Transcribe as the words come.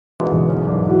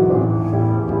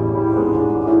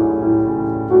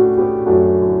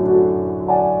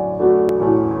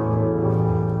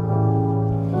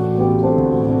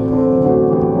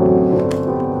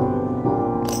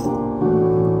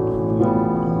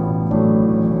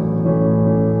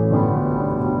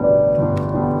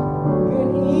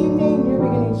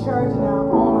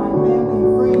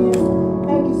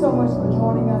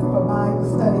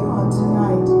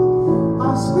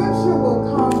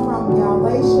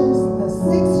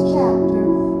6th chapter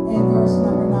and verse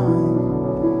number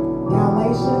 9.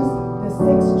 Galatians, the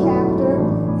 6th chapter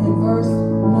and verse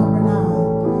number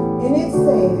 9. And it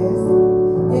says,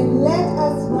 and let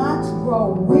us not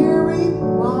grow weary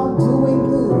while doing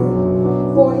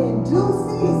good, for in due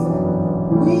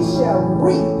season we shall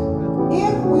reap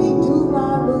if we do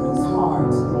not lose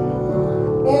heart.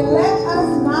 And let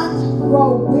us not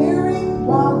grow weary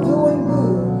while doing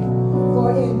good,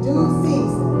 for in due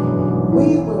season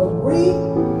we will reap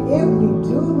if we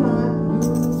do not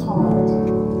lose heart.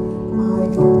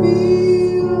 I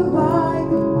feel like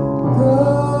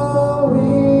going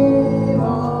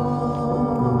on.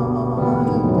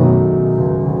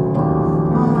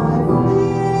 I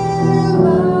feel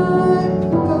like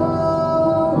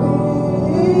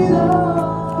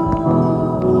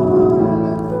going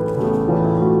on.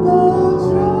 The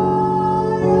trials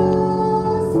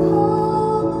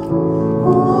come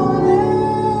on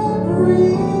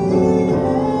every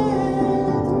hand.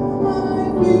 I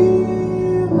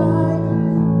feel like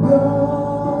going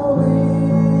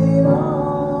on.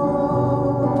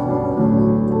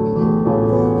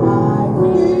 I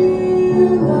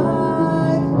feel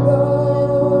like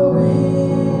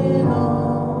going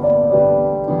on.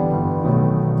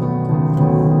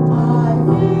 I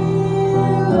feel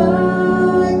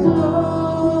like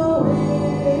going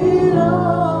on.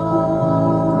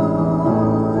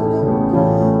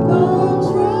 The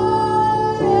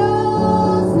trials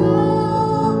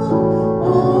come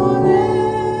on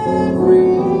every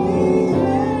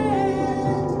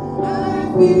hand. I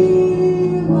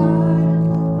feel like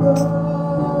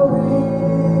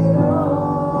going on.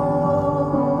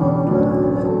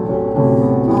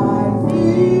 I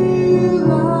feel like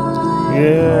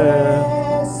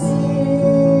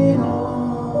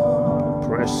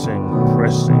pressing on.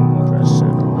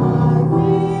 Pressing. I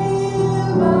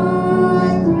feel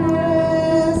like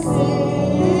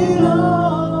pressing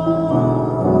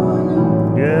on.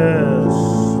 Yes.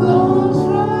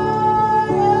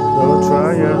 Though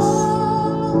trials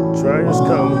trials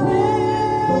come. on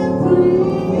every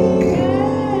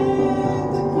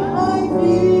hand, I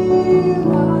feel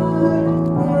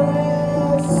like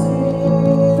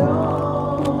pressing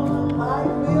on. I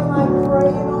feel like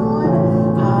praying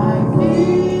on. I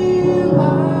feel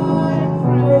like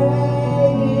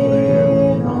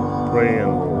praying on.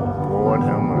 Praying, Lord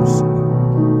have mercy.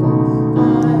 I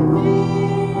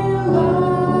feel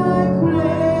like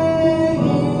praying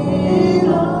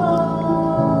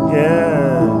on.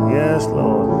 Yeah, yes,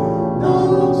 Lord.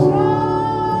 Though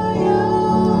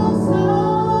trials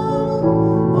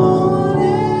come on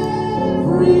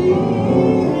every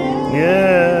hand,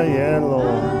 Yeah, Lord. I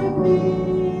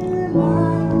feel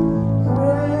like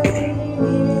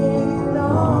praying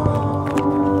on.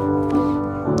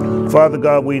 Father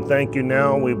God, we thank you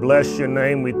now. We bless your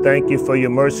name. We thank you for your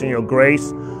mercy and your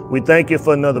grace. We thank you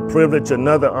for another privilege,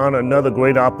 another honor, another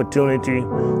great opportunity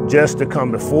just to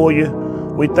come before you.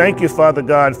 We thank you, Father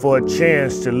God, for a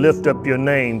chance to lift up your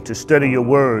name, to study your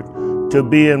word, to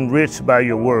be enriched by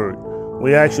your word.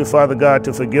 We ask you, Father God,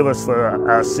 to forgive us for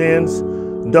our sins.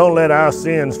 Don't let our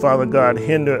sins, Father God,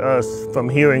 hinder us from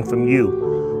hearing from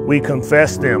you. We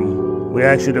confess them. We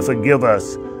ask you to forgive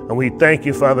us. And we thank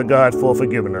you, Father God, for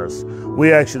forgiving us.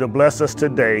 We ask you to bless us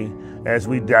today as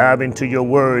we dive into your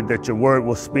word, that your word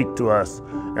will speak to us.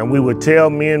 And we will tell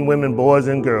men, women, boys,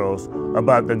 and girls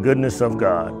about the goodness of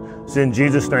God. It's in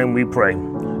Jesus' name we pray.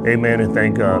 Amen and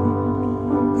thank God.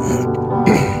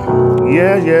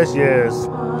 Yes. Yes.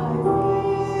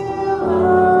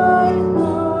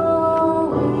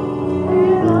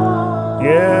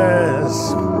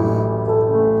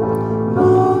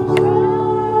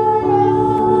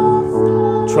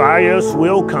 Trials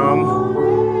will come.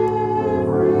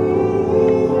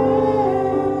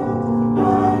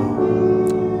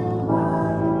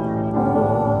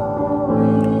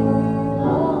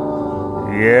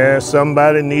 Yeah,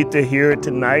 somebody need to hear it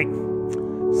tonight.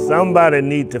 Somebody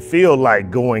need to feel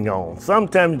like going on.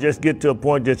 Sometimes you just get to a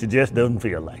point that you just don't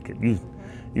feel like it.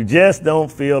 You just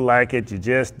don't feel like it. You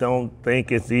just don't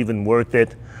think it's even worth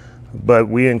it. But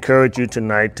we encourage you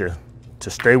tonight to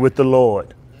stay with the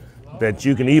Lord, that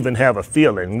you can even have a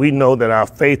feeling. We know that our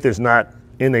faith is not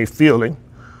in a feeling,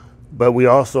 but we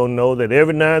also know that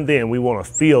every now and then we want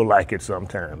to feel like it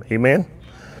sometime. Amen?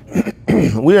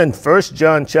 We're in 1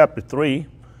 John chapter 3,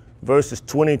 verses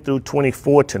 20 through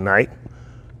 24 tonight.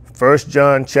 1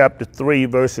 John chapter 3,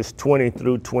 verses 20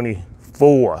 through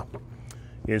 24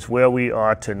 is where we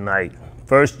are tonight.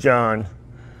 1 John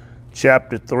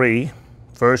chapter 3,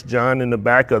 1 John in the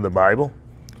back of the Bible,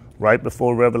 right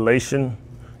before Revelation.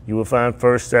 You will find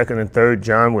 1st, 2nd, and 3rd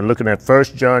John. We're looking at 1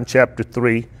 John chapter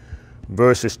 3,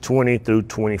 verses 20 through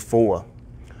 24.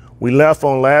 We left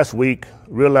on last week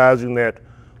realizing that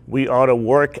we ought to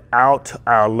work out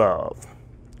our love.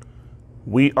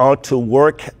 We ought to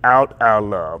work out our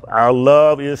love. Our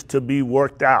love is to be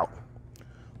worked out.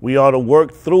 We ought to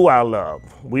work through our love.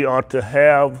 We ought to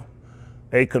have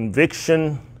a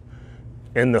conviction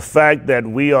in the fact that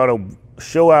we ought to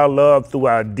show our love through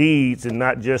our deeds and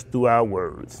not just through our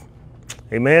words.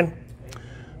 Amen?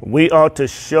 We ought to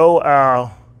show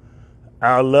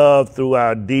our love through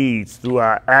our deeds, through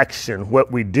our action,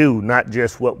 what we do, not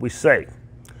just what we say.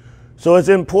 So it's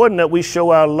important that we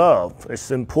show our love.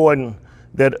 It's important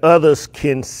that others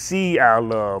can see our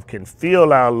love, can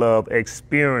feel our love,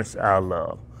 experience our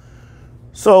love.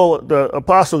 So the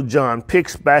Apostle John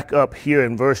picks back up here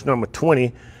in verse number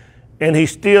 20, and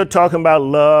he's still talking about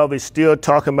love. He's still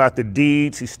talking about the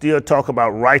deeds. He's still talking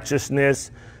about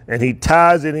righteousness. And he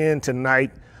ties it in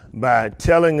tonight by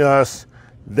telling us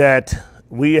that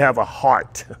we have a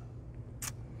heart.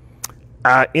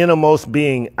 Our innermost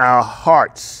being, our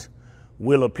hearts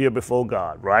will appear before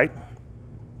God, right?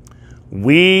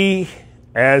 We,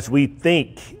 as we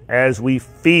think, as we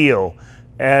feel,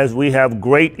 as we have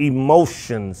great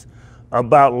emotions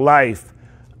about life,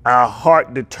 our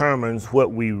heart determines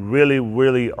what we really,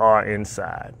 really are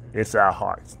inside. It's our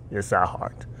heart. It's our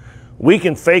heart. We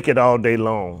can fake it all day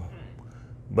long,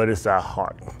 but it's our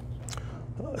heart.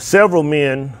 Several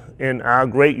men in our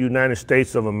great United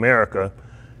States of America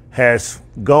have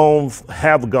gone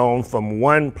from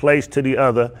one place to the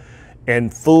other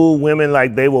and fooled women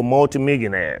like they were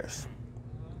multimillionaires.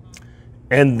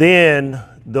 And then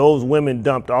those women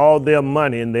dumped all their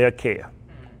money in their care.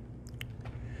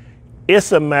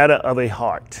 It's a matter of a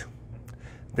heart.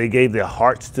 They gave their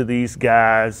hearts to these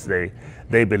guys.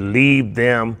 They believed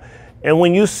them. And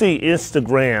when you see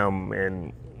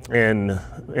Instagram and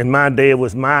in my day it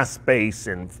was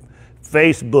MySpace and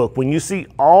Facebook, when you see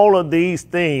all of these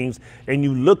things and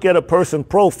you look at a person's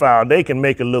profile, they can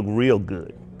make it look real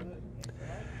good.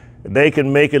 They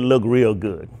can make it look real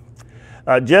good.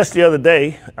 Just the other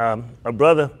day, a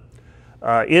brother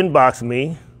inboxed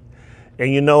me,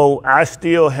 and you know, I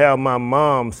still have my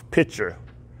mom's picture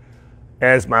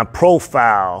as my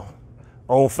profile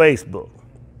on Facebook.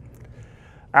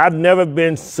 I've never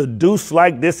been seduced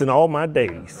like this in all my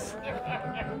days.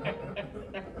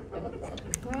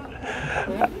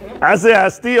 I said, I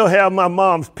still have my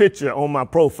mom's picture on my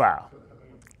profile.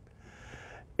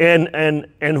 And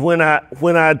when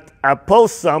I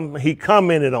post something, he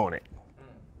commented on it.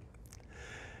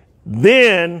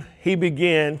 Then he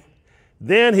began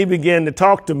to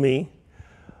talk to me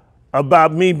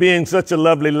about me being such a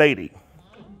lovely lady.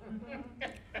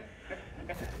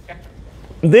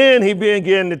 Then he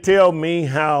began to tell me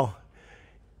how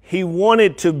he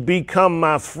wanted to become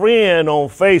my friend on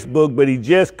Facebook, but he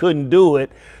just couldn't do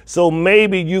it. So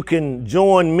maybe you can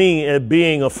join me in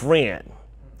being a friend.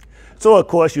 So, of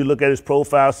course, you look at his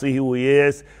profile, see who he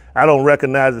is. I don't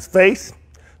recognize his face.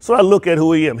 So I look at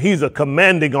who he is. He's a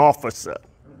commanding officer.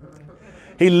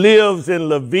 He lives in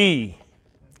Lviv.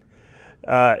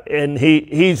 And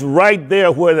he's right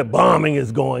there where the bombing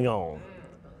is going on.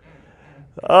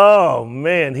 Oh,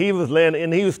 man, he was landing,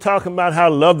 and he was talking about how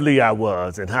lovely I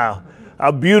was and how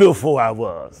beautiful I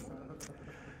was.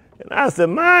 And I said,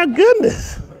 my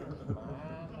goodness.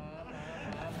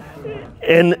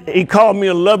 And he called me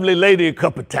a lovely lady a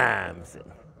couple of times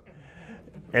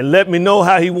and let me know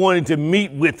how he wanted to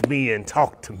meet with me and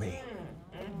talk to me.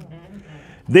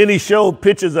 Then he showed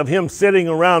pictures of him sitting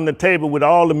around the table with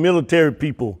all the military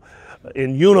people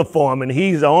in uniform, and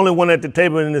he's the only one at the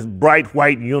table in this bright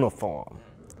white uniform.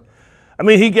 I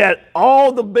mean, he got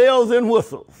all the bells and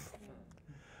whistles,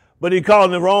 but he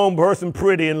called the wrong person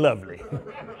pretty and lovely.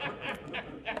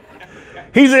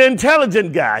 He's an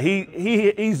intelligent guy.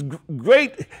 He's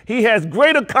great. He has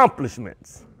great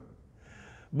accomplishments,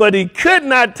 but he could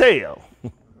not tell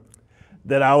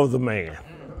that I was a man.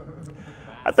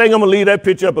 I think I'm gonna leave that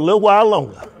picture up a little while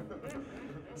longer.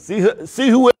 See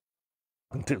who we're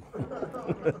talking to.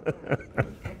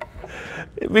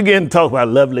 Begin to talk about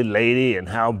lovely lady and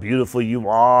how beautiful you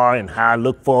are and how I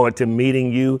look forward to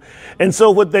meeting you. And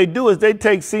so what they do is they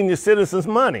take senior citizens'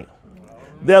 money,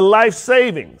 their life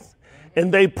savings,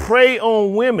 and they prey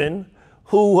on women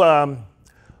who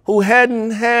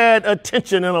hadn't had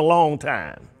attention in a long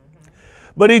time.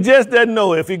 But he just doesn't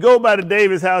know. If he go by to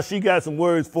David's house, she got some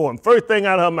words for him. First thing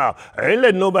out of her mouth, I ain't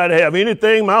letting nobody have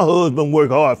anything my husband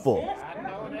worked hard for.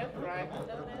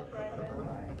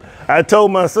 I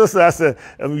told my sister, I said,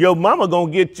 your mama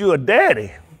gonna get you a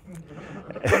daddy.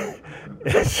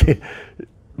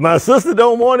 My sister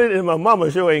don't want it, and my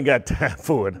mama sure ain't got time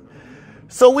for it.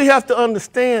 So we have to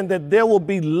understand that there will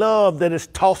be love that is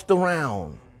tossed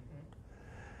around.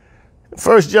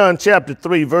 1 John chapter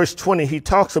 3, verse 20, he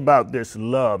talks about this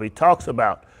love. He talks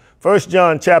about 1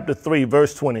 John chapter 3,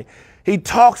 verse 20. He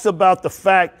talks about the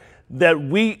fact that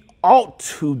we ought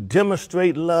to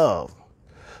demonstrate love.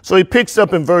 So he picks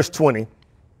up in verse 20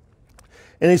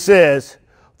 and he says,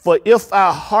 for if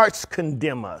our hearts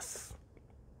condemn us,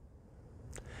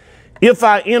 if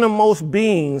our innermost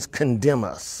beings condemn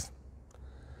us,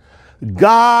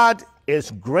 God is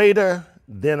greater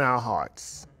than our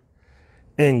hearts,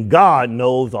 and God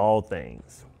knows all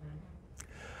things.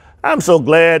 I'm so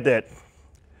glad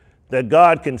that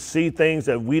God can see things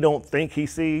that we don't think he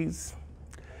sees.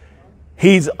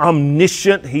 He's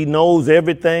omniscient. He knows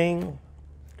everything.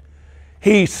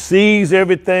 He sees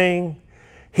everything.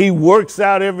 He works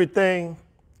out everything.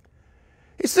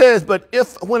 He says, but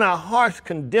if when our hearts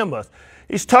condemn us,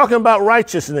 he's talking about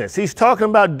righteousness. He's talking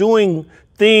about doing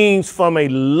things from a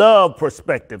love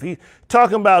perspective. He's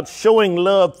talking about showing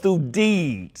love through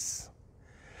deeds.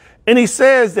 And he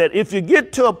says that if you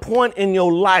get to a point in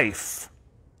your life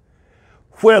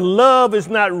where love is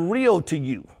not real to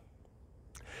you,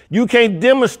 you can't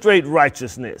demonstrate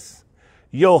righteousness,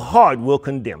 your heart will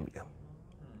condemn you.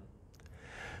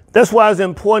 That's why it's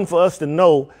important for us to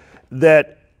know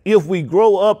that if we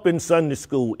grow up in Sunday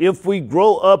school, if we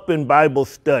grow up in Bible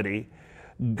study,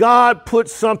 God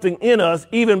puts something in us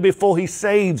even before he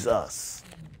saves us.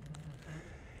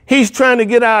 He's trying to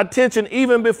get our attention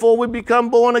even before we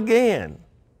become born again.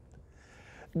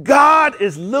 God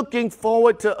is looking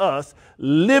forward to us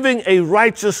living a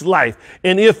righteous life.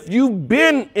 And if you've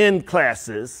been in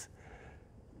classes,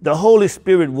 the Holy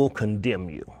Spirit will condemn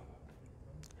you.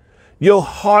 Your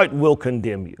heart will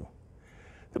condemn you.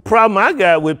 The problem I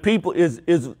got with people is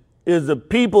the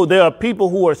people, there are people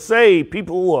who are saved,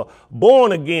 people who are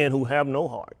born again who have no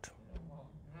heart.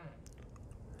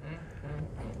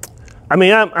 I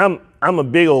mean, I'm a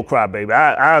big old crybaby.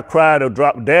 I cried or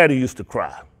drop. Daddy used to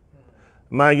cry.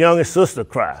 My youngest sister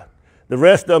cried. The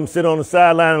rest of them sit on the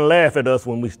sideline and laugh at us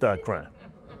when we start crying.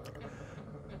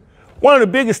 One of the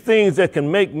biggest things that can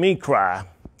make me cry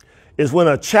is when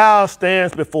a child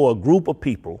stands before a group of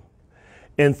people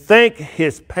and thank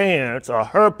his parents or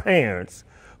her parents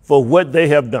for what they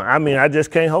have done. I mean, I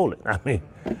just can't hold it.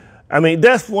 I mean,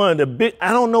 that's one of the big,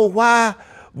 I don't know why,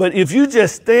 but if you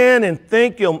just stand and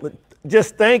thank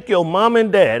your mom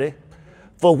and daddy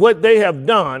for what they have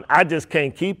done, I just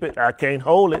can't keep it. I can't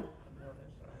hold it.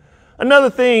 Another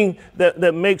thing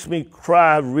that makes me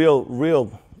cry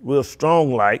real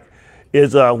strong like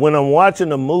is when I'm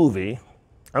watching a movie.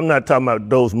 I'm not talking about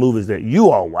those movies that you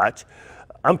all watch.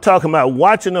 I'm talking about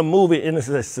watching a movie and it's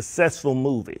a successful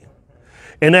movie.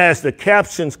 And as the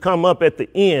captions come up at the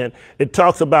end, it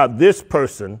talks about this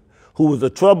person who was a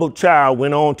troubled child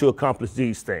went on to accomplish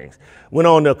these things,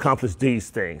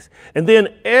 And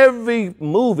then every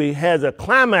movie has a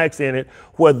climax in it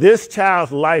where this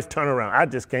child's life turned around. I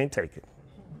just can't take it.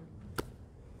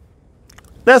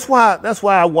 That's why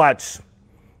I watch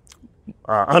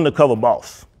Undercover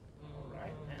Boss,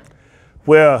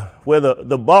 where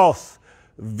the boss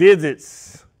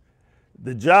visits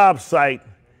the job site,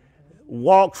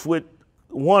 walks with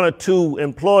one or two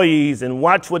employees and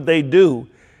watch what they do,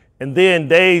 and then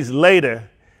days later,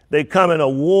 they come and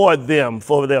award them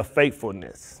for their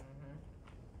faithfulness.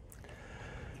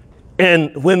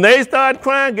 And when they start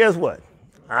crying, guess what?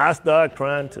 I start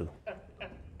crying too.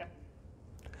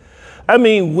 I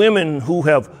mean, women who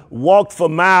have walked for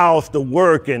miles to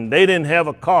work and they didn't have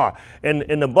a car. And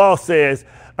the boss says,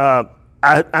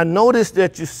 I noticed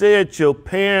that you said your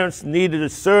parents needed a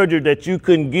surgery that you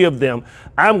couldn't give them.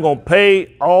 I'm going to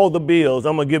pay all the bills.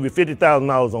 I'm going to give you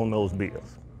 $50,000 on those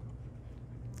bills.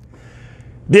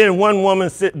 Then one woman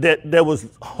said that was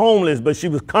homeless, but she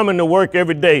was coming to work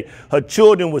every day. Her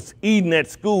children was eating at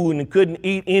school and couldn't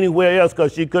eat anywhere else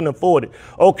because she couldn't afford it.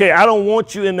 Okay, I don't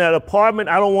want you in that apartment.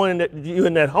 I don't want you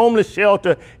in that homeless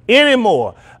shelter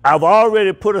anymore. I've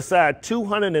already put aside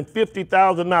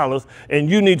 $250,000, and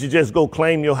you need to just go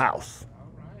claim your house.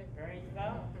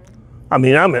 I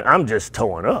mean, I'm just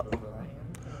torn up.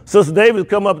 Sister Davis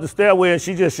come up the stairway and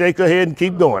she just shake her head and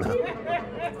keep going.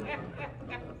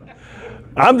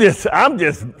 I'm just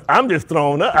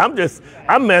thrown up.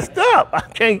 I'm messed up. I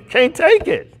can't take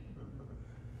it.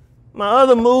 My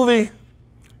other movie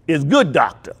is Good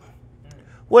Doctor,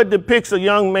 what depicts a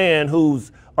young man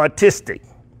who's autistic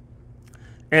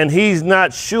and he's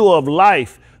not sure of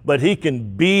life, but he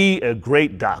can be a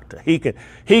great doctor. He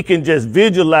can just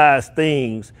visualize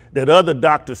things that other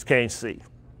doctors can't see.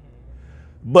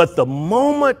 But the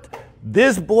moment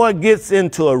this boy gets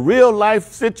into a real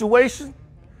life situation,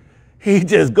 he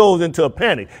just goes into a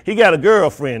panic. He got a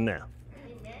girlfriend now.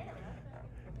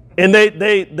 And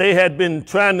they had been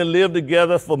trying to live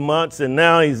together for months, and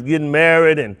now he's getting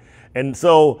married. And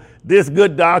so this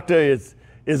good doctor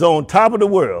is on top of the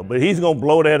world, but he's going to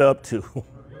blow that up too.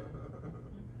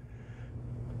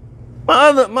 My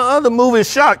other movie is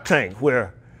Shark Tank,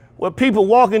 where people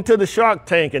walk into the Shark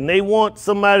Tank and they want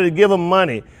somebody to give them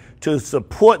money to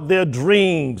support their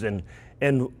dreams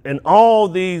and all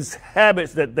these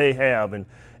habits that they have and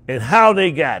how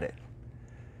they got it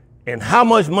and how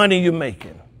much money you're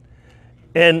making.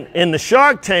 And in the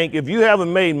Shark Tank, if you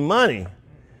haven't made money,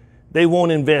 they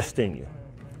won't invest in you.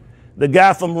 The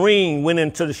guy from Ring went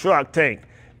into the Shark Tank,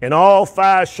 and all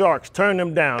 5 sharks turned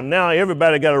him down. Now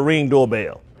everybody got a Ring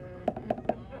doorbell.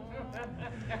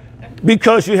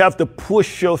 Because you have to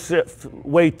push yourself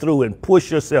way through and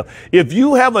push yourself. If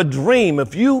you have a dream,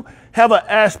 if you have an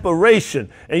aspiration,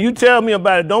 and you tell me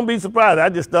about it, don't be surprised. I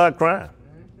just start crying.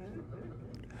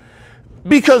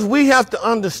 Because we have to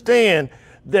understand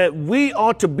that we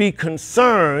ought to be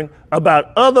concerned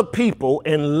about other people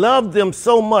and love them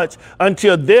so much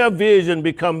until their vision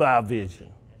becomes our vision.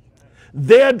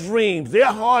 Their dreams,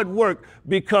 their hard work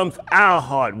becomes our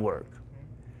hard work.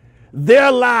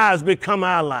 Their lives become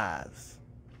our lives.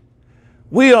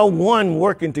 We are one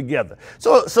working together.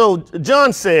 So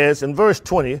John says in verse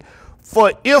 20,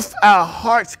 for if our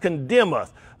hearts condemn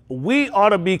us, we ought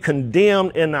to be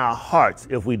condemned in our hearts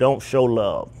if we don't show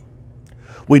love.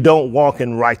 We don't walk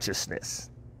in righteousness.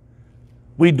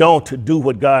 We don't do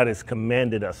what God has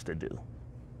commanded us to do.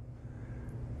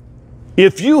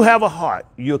 If you have a heart,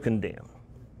 you're condemned.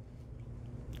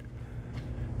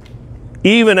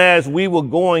 Even as we were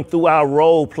going through our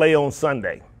role play on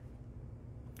Sunday,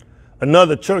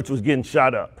 another church was getting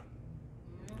shot up.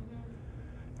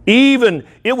 Even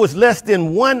it was less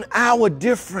than 1 hour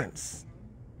difference.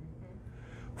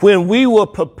 When we were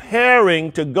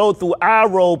preparing to go through our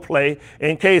role play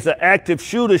in case an active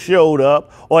shooter showed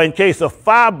up or in case a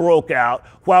fire broke out,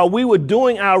 while we were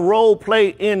doing our role play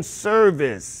in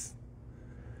service,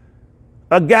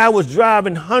 a guy was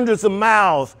driving hundreds of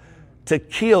miles to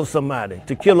kill somebody,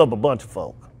 to kill up a bunch of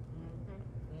folk.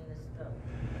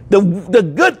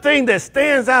 The good thing that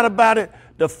stands out about it,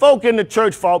 the folk in the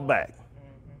church fought back.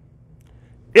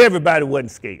 Everybody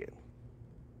wasn't scared.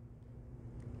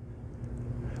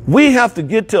 We have to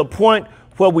get to a point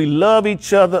where we love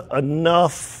each other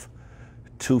enough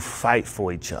to fight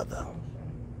for each other.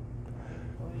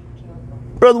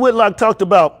 Brother Whitlock talked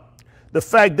about the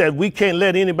fact that we can't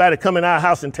let anybody come in our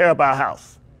house and tear up our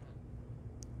house.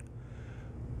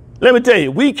 Let me tell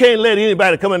you, we can't let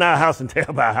anybody come in our house and tear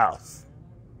up our house.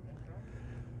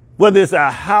 Whether it's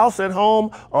our house at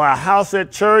home or our house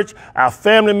at church, our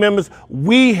family members,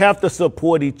 we have to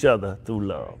support each other through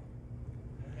love.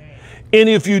 And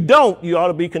if you don't, you ought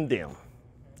to be condemned.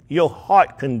 Your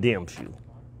heart condemns you.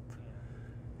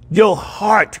 Your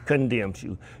heart condemns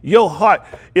you. Your heart.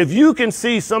 If you can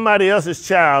see somebody else's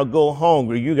child go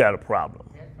hungry, you got a problem.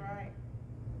 That's right.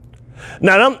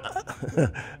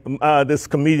 Now, this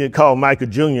comedian called Michael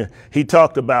Jr., he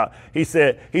talked about, he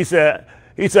said,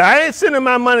 I ain't sending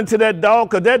my money to that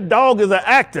dog because that dog is an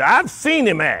actor. I've seen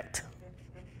him act.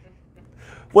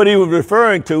 What he was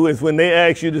referring to is when they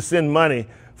ask you to send money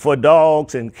for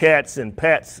dogs and cats and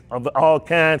pets of all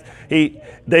kinds.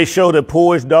 They show the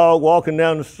poorest dog walking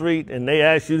down the street and they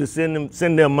ask you to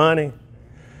send them money.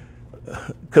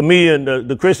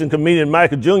 The Christian comedian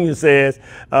Michael Jr. says,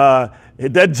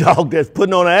 that dog that's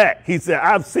putting on an act, he said,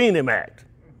 I've seen him act.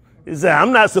 He said,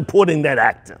 I'm not supporting that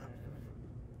actor.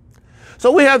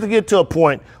 So we have to get to a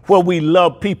point where we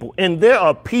love people. And there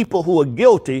are people who are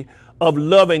guilty of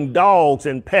loving dogs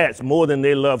and pets more than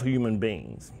they love human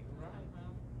beings.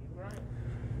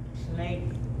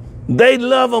 They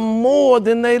love them more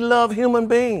than they love human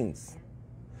beings.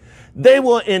 They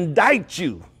will indict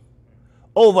you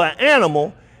over an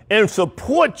animal and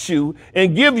support you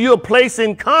and give you a place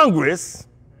in Congress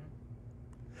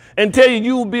and tell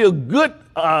you will be a good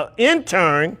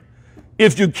intern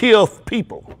if you kill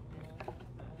people.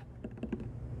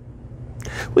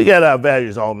 We got our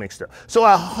values all mixed up. So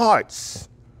our hearts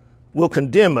will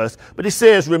condemn us. But he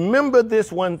says, remember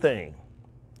this one thing.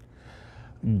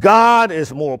 God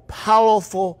is more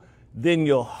powerful than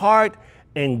your heart,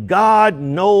 and God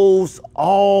knows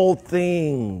all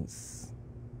things.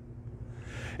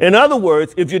 In other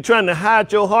words, if you're trying to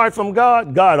hide your heart from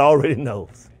God, God already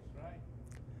knows.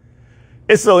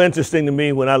 It's so interesting to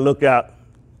me when I look out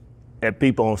at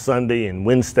people on Sunday and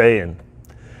Wednesday, and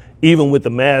even with the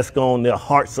mask on, their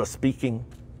hearts are speaking.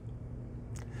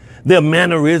 Their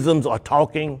mannerisms are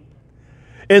talking.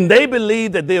 And they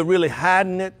believe that they're really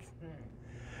hiding it.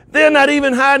 They're not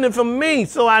even hiding it from me,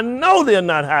 so I know they're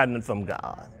not hiding it from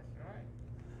God.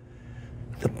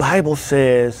 The Bible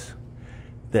says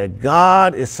that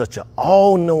God is such an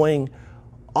all-knowing,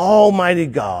 almighty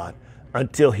God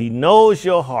until he knows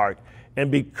your heart. And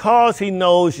because he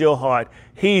knows your heart,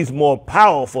 he's more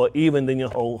powerful even than your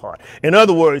whole heart. In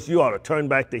other words, you ought to turn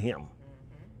back to him.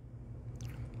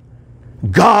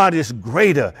 God is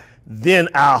greater than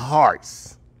our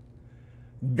hearts.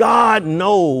 God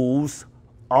knows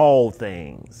all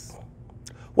things.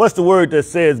 What's the word that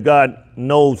says God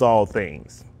knows all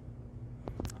things?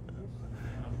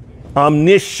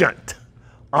 Omniscient,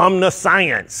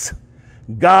 omniscience.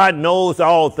 God knows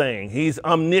all things. He's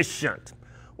omniscient.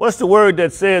 What's the word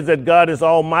that says that God is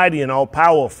almighty and all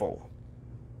powerful?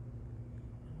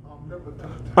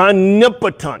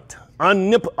 Omnipotent.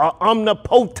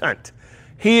 Omnipotent.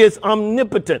 He is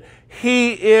omnipotent.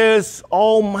 He is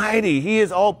almighty. He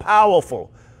is all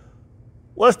powerful.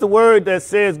 What's the word that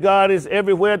says God is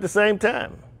everywhere at the same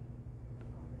time?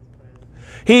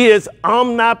 He is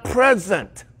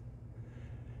omnipresent.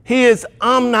 He is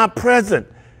omnipresent.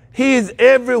 He is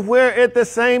everywhere at the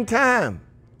same time.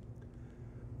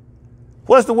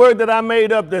 What's the word that I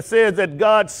made up that says that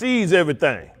God sees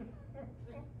everything?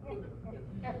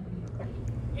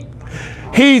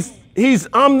 He's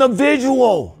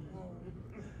omnivisual.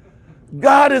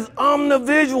 God is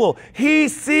omnivisual. He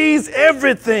sees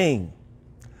everything.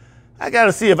 I got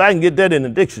to see if I can get that in the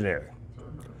dictionary.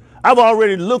 I've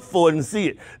already looked for it and see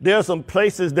it. There are some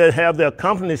places that have their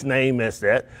company's name as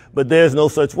that, but there's no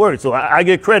such word. So I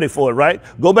get credit for it, right?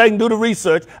 Go back and do the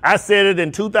research. I said it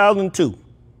in 2002.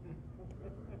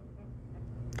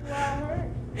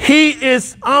 He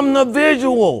is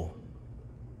omnivisual.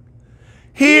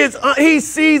 He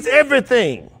sees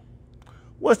everything.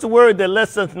 What's the word that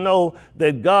lets us know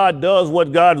that God does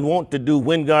what God wants to do,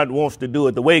 when God wants to do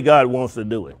it, the way God wants to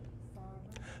do it?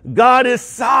 God is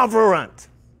sovereign.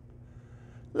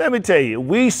 Let me tell you,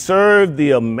 we serve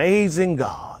the amazing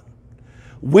God.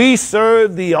 We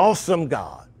serve the awesome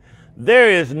God. There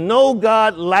is no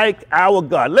God like our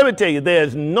God. Let me tell you, there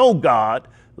is no God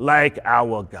like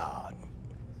our God.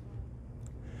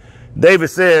 David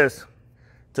says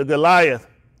to Goliath,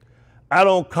 I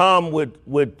don't come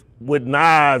with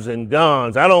knives and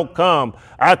guns.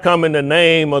 I come in the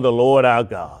name of the Lord our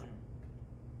God.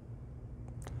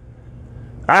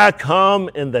 I come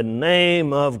in the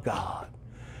name of God,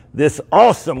 this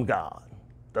awesome God,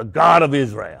 the God of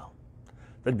Israel,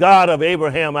 the God of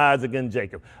Abraham, Isaac, and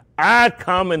Jacob. I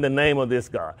come in the name of this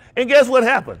God. And guess what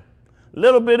happened?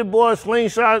 Little bitty boy,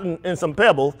 slingshot and some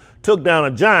pebbles, took down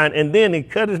a giant, and then he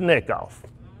cut his neck off.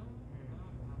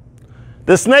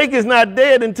 The snake is not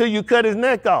dead until you cut his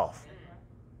neck off.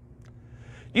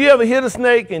 You ever hit a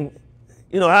snake and,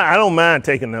 I don't mind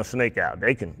taking the snake out.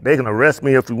 They can arrest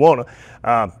me if you want to.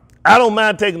 I don't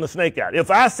mind taking the snake out.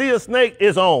 If I see a snake,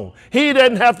 it's on. He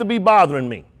doesn't have to be bothering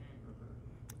me.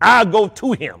 I'll go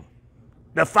to him.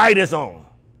 The fight is on.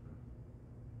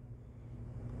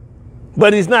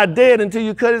 But he's not dead until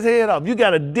you cut his head off. You got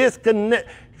to disconnect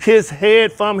his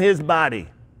head from his body.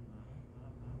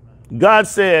 God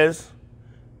says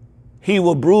he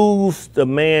will bruise the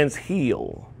man's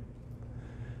heel,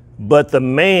 but the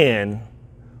man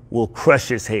will crush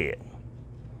his head.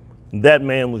 That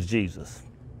man was Jesus.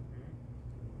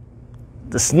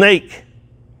 The snake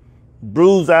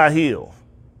bruised our heel,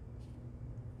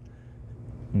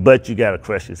 but you got to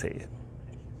crush his head.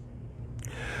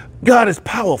 God is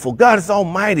powerful. God is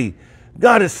almighty.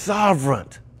 God is sovereign.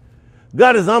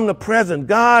 God is omnipresent.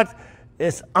 God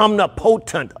is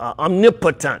omnipotent,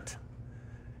 omnipotent.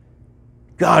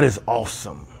 God is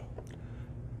awesome.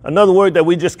 Another word that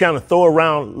we just kind of throw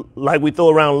around, like we throw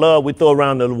around love, we throw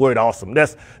around the word awesome.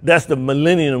 That's the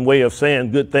millennium way of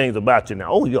saying good things about you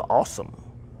now. Oh, you're awesome.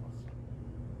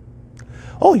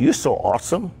 Oh, you're so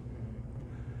awesome.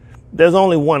 There's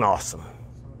only one awesome.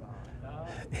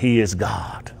 He is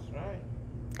God.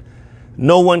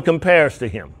 No one compares to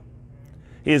him.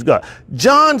 He is God.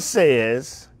 John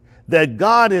says that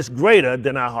God is greater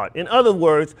than our heart. In other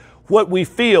words, what we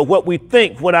feel, what we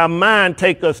think, what our mind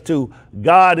take us to,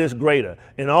 God is greater.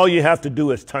 And all you have to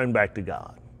do is turn back to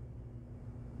God.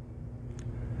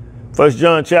 1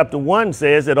 John chapter 1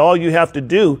 says that all you have to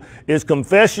do is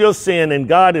confess your sin, and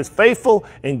God is faithful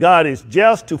and God is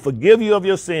just to forgive you of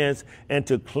your sins and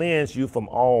to cleanse you from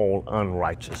all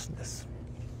unrighteousness.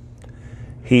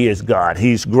 He is God.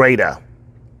 He's greater.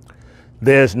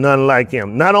 There's none like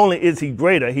him. Not only is he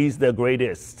greater, he's the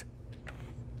greatest.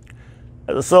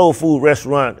 There's a soul food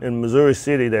restaurant in Missouri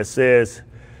City that says,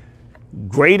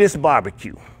 greatest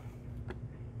barbecue.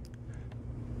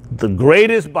 The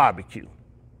greatest barbecue.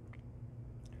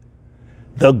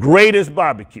 The greatest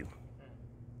barbecue.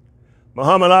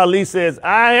 Muhammad Ali says,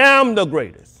 I am the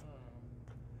greatest.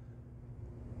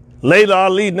 Layla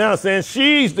Ali now saying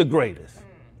she's the greatest.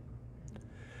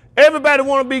 Everybody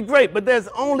want to be great, but there's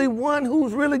only one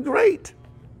who's really great.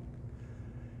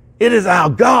 It is our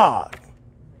God.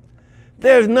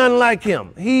 There's none like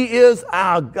him. He is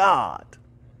our God.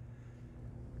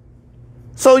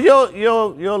 So your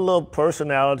little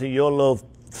personality, your little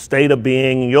state of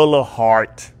being, your little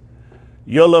heart,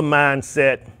 your little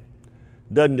mindset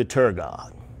doesn't deter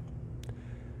God.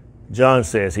 John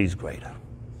says he's greater.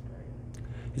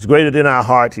 He's greater than our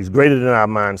heart. He's greater than our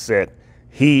mindset.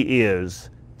 He is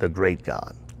the great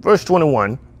God. Verse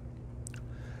 21.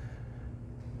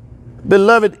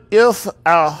 Beloved, if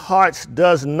our hearts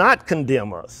does not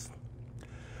condemn us.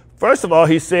 First of all,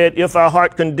 he said, if our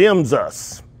heart condemns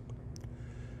us.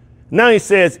 Now he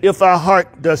says, if our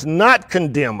heart does not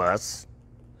condemn us,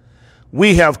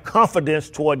 we have confidence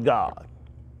toward God.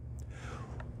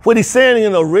 What he's saying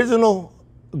in the original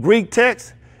Greek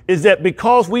text is that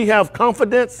because we have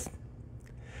confidence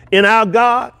in our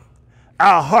God,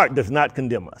 our heart does not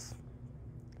condemn us.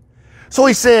 So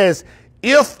he says,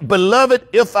 beloved,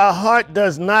 if our heart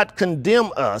does not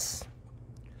condemn us,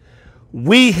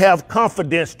 we have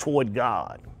confidence toward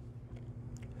God.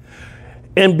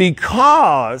 And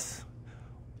because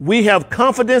we have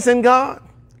confidence in God,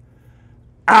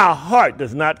 our heart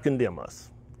does not condemn us.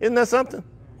 Isn't that something?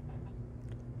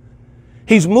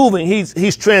 He's moving, he's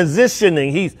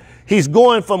transitioning, he's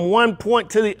going from one point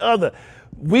to the other.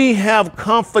 We have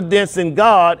confidence in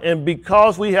God, and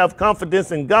because we have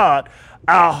confidence in God,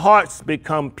 our hearts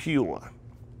become pure.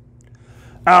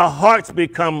 Our hearts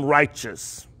become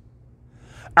righteous.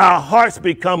 Our hearts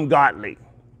become godly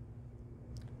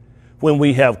when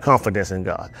we have confidence in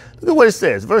God. Look at what it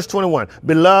says, verse 21.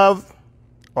 Beloved,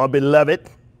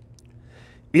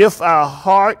 if our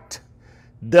heart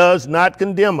does not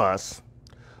condemn us,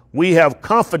 we have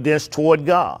confidence toward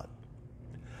God.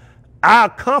 Our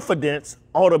confidence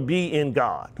ought to be in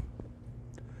God.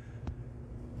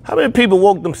 How many people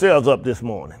woke themselves up this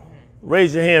morning?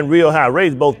 Raise your hand real high.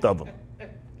 Raise both of them.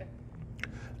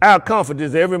 Our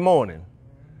confidence every morning,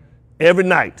 every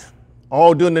night,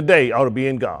 all during the day ought to be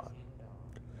in God.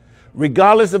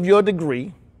 Regardless of your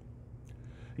degree,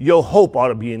 your hope ought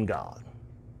to be in God.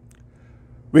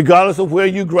 Regardless of where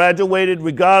you graduated,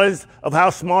 regardless of how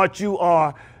smart you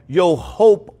are, your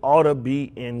hope ought to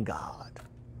be in God.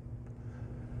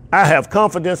 I have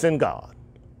confidence in God.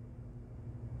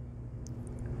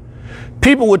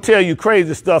 People would tell you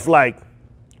crazy stuff like,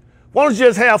 why don't you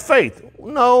just have faith?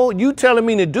 No, you telling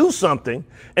me to do something,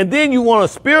 and then you want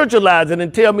to spiritualize it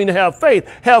and tell me to have faith.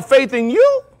 Have faith in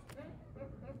you?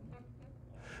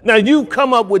 Now, you've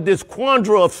come up with this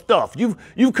quandary of stuff.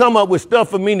 You've come up with stuff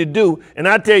for me to do, and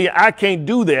I tell you I can't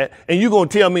do that, and you're going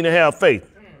to tell me to have faith.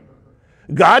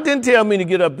 God didn't tell me to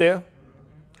get up there.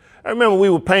 I remember we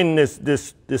were painting this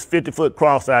 50-foot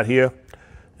cross out here.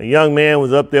 A young man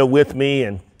was up there with me,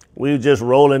 and we were just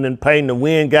rolling and painting. The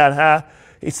wind got high.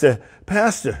 He said,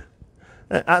 Pastor,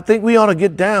 I think we ought to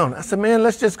get down. I said, man,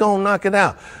 let's just go and knock it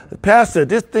out. Pastor,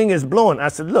 this thing is blowing. I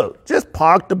said, look, just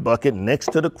park the bucket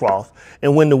next to the cross,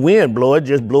 and when the wind blows it,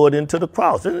 just blow it into the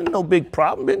cross. There's no big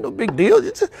problem. There's no big deal.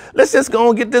 Let's just go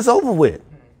and get this over with.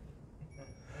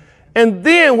 And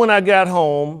then when I got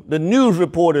home, the news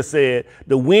reporter said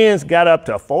the winds got up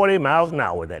to 40 miles an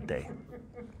hour that day.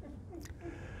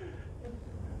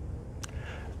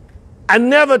 I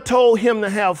never told him to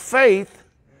have faith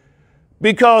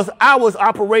because I was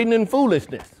operating in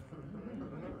foolishness.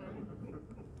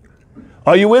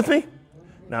 Are you with me?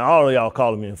 Now, all of y'all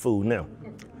calling me a fool now.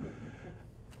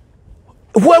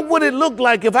 What would it look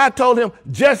like if I told him,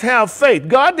 just have faith?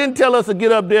 God didn't tell us to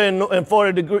get up there in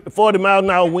 40 miles an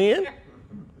hour wind.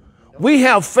 We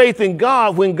have faith in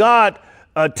God when God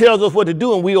tells us what to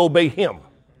do and we obey him.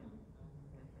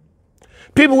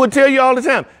 People would tell you all the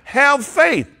time, have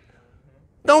faith.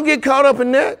 Don't get caught up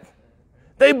in that.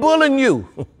 They bullying you.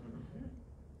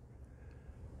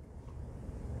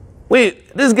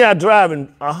 This guy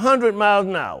driving 100 miles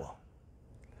an hour.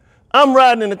 I'm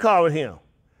riding in the car with him.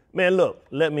 Man, look,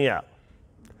 let me out.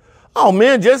 Oh,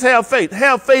 man, just have faith.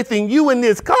 Have faith in you in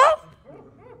this car?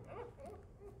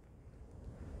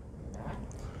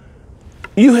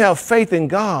 You have faith in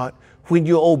God when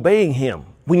you're obeying him,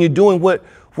 when you're doing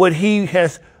what he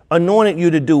has anointed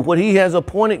you to do, what he has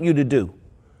appointed you to do.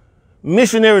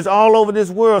 Missionaries all over this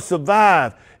world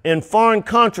survive in foreign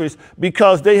countries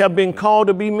because they have been called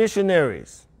to be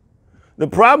missionaries. The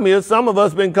problem is some of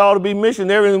us have been called to be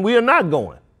missionaries and we are not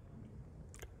going.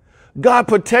 God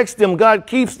protects them. God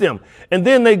keeps them. And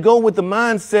then they go with the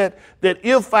mindset that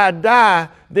if I die,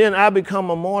 then I become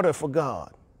a martyr for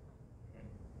God.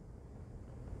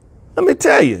 Let me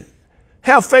tell you,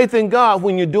 have faith in God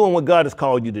when you're doing what God has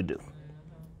called you to do.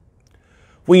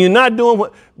 When you're not doing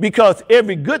because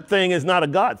every good thing is not a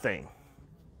God thing.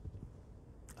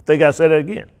 I think I said that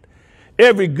again.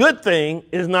 Every good thing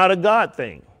is not a God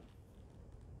thing.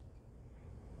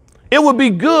 It would be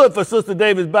good for Sister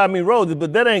Davis to buy me roses,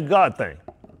 but that ain't God thing.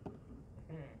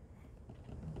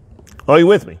 Are you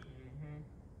with me?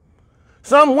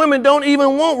 Some women don't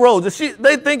even want roses.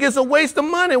 They think it's a waste of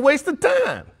money, waste of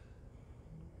time.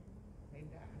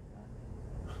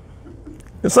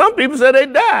 And some people say they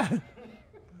die.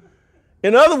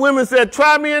 And other women said,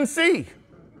 try me and see.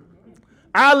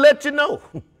 I'll let you know.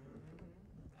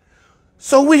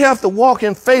 So we have to walk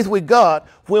in faith with God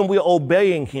when we're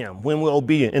obeying him, when we're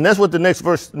obedient. And that's what the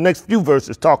next few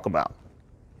verses talk about.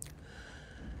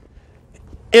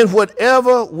 And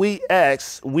whatever we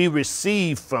ask, we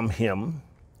receive from him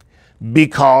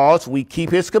because we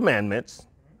keep his commandments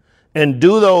and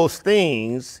do those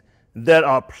things that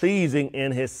are pleasing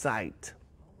in his sight.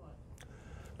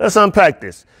 Let's unpack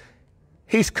this.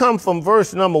 He's come from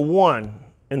verse number 1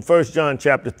 in 1 John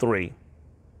chapter 3,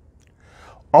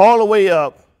 all the way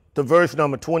up to verse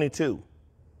number 22.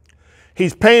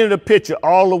 He's painted a picture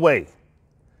all the way.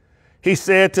 He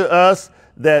said to us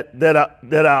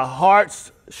that our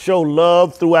hearts show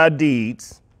love through our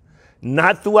deeds,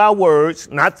 not through our words,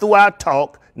 not through our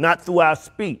talk, not through our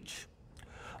speech.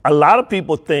 A lot of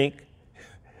people think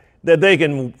that they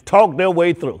can talk their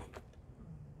way through,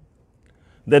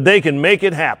 that they can make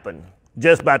it happen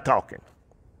just by talking.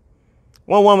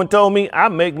 One woman told me, I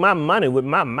make my money with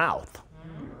my mouth.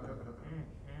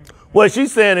 What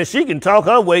she's saying is she can talk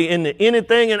her way into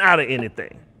anything and out of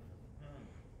anything.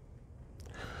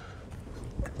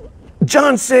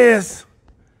 John says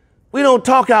we don't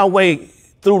talk our way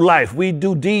through life. We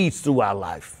do deeds through our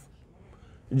life.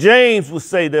 James would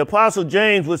say, the Apostle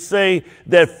James would say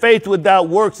that faith without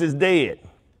works is dead.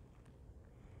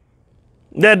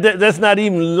 That's not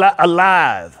even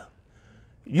alive.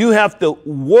 You have to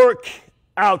work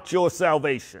out your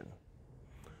salvation.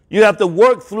 You have to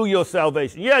work through your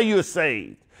salvation. Yeah, you're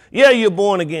saved. Yeah, you're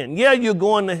born again. Yeah, you're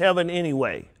going to heaven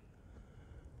anyway.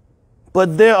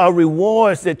 But there are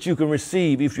rewards that you can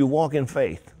receive if you walk in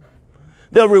faith.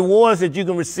 There are rewards that you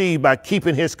can receive by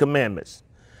keeping his commandments.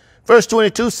 Verse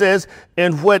 22 says,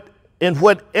 and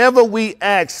whatever we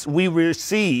ask, we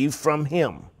receive from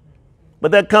him.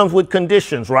 But that comes with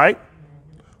conditions, right?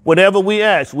 Whatever we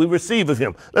ask, we receive of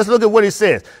him. Let's look at what he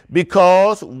says.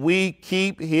 Because we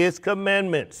keep his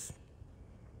commandments.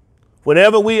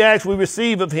 Whatever we ask, we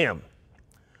receive of him.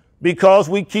 Because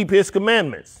we keep his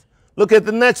commandments. Look at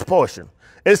the next portion.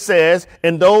 It says,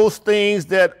 and those things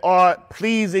that are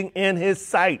pleasing in his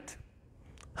sight.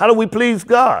 How do we please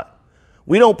God?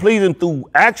 We don't please him through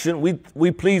action.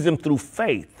 We please him through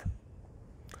faith.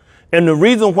 And the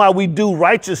reason why we do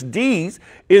righteous deeds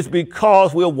is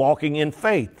because we're walking in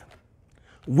faith.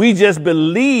 We just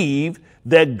believe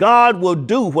that God will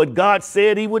do what God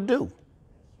said he would do.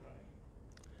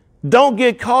 Don't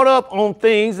get caught up on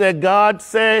things that God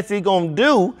says he's going to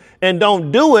do and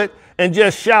don't do it and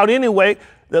just shout anyway.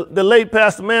 The late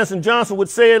Pastor Manson Johnson would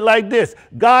say it like this.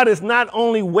 God is not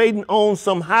only waiting on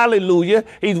some hallelujah,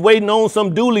 he's waiting on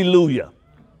some dooley-lujah.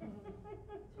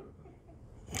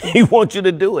 He wants you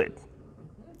to do it.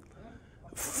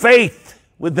 Faith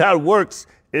without works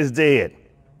is dead.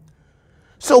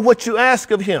 So what you ask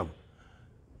of him,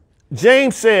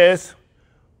 James says,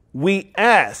 we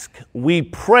ask, we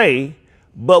pray,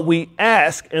 but we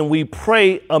ask and we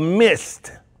pray amiss.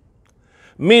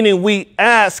 Meaning we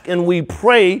ask and we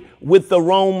pray with the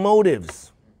wrong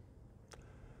motives.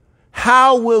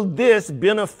 How will this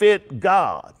benefit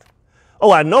God?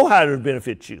 Oh, I know how it will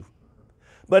benefit you.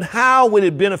 But how would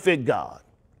it benefit God?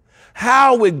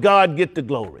 How would God get the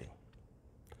glory?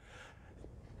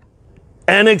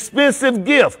 An expensive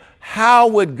gift. How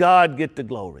would God get the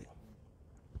glory?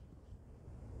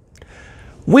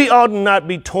 We ought not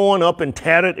be torn up and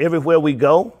tattered everywhere we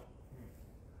go.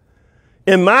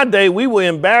 In my day, we were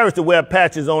embarrassed to wear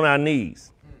patches on our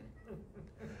knees.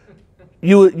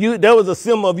 There was a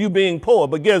symbol of you being poor,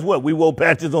 but guess what? We wore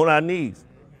patches on our knees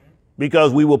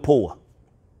because we were poor.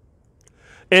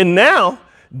 And now,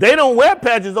 they don't wear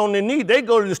patches on their knees. They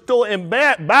go to the store and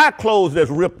buy clothes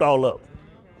that's ripped all up.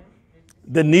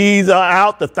 The knees are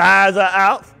out, the thighs are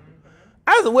out.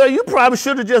 I said, well, you probably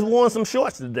should have just worn some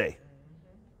shorts today.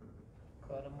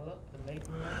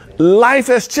 Life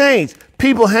has changed.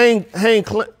 People hang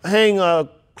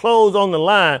clothes on the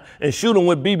line and shoot them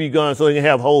with BB guns so they can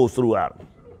have holes throughout them.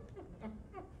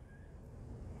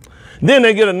 Then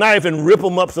they get a knife and rip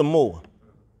them up some more.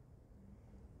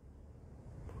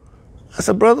 I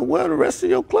said, brother, where are the rest of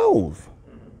your clothes?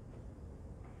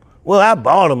 Well, I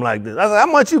bought them like this. I said, how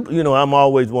much you know, I'm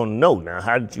always wanting to know now,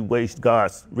 how did you waste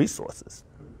God's resources?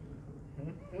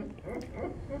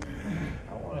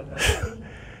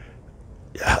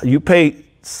 You paid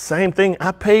same thing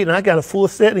I paid and I got a full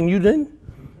set and you didn't?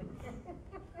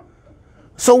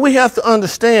 So we have to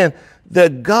understand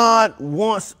that God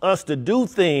wants us to do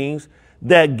things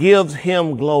that gives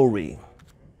him glory.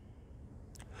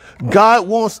 God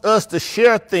wants us to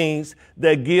share things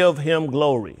that give him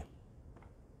glory.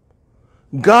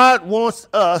 God wants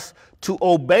us to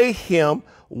obey him,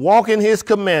 walk in his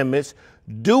commandments,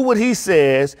 do what he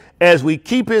says. As we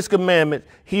keep his commandments,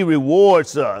 he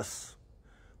rewards us.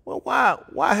 Well,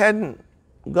 why hadn't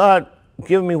God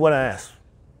given me what I asked?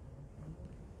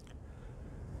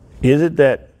 Is it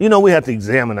that, you know, we have to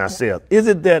examine ourselves. Is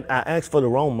it that I asked for the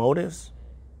wrong motives?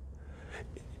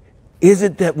 Is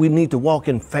it that we need to walk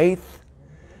in faith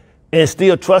and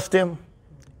still trust him?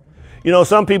 You know,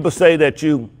 some people say that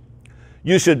you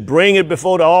should bring it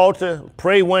before the altar,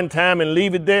 pray one time and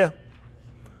leave it there.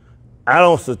 I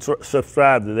don't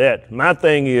subscribe to that. My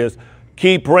thing is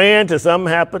keep praying till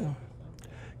something happens.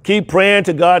 Keep praying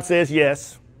till God says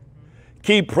yes.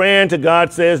 Keep praying till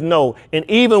God says no. And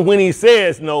even when he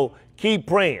says no, keep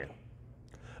praying.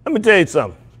 Let me tell you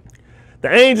something.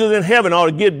 The angels in heaven ought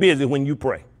to get busy when you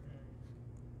pray.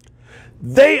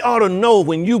 They ought to know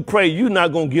when you pray, you're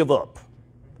not going to give up.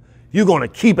 You're going to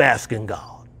keep asking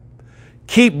God.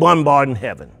 Keep bombarding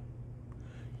heaven.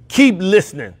 Keep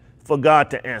listening for God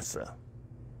to answer.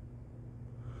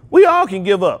 We all can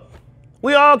give up.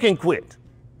 We all can quit.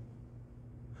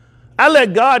 I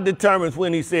let God determine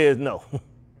when he says no.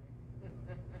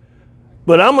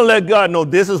 But I'm going to let God know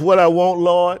this is what I want,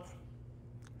 Lord.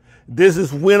 This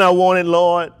is when I want it,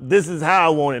 Lord. This is how I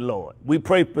want it, Lord. We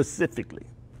pray specifically.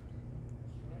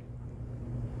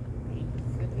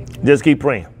 Just keep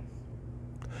praying.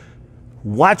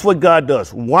 Watch what God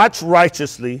does. Watch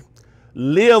righteously,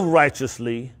 live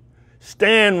righteously,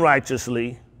 stand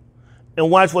righteously, and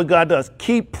watch what God does.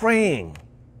 Keep praying.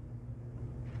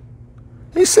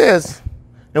 He says,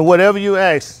 and whatever you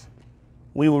ask,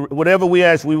 whatever we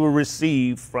ask, we will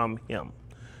receive from him.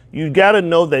 You got to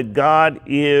know that God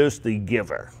is the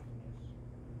giver.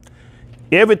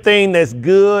 Everything that's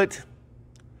good,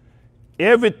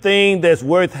 everything that's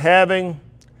worth having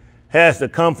has to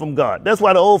come from God. That's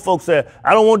why the old folks said,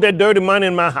 I don't want that dirty money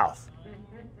in my house.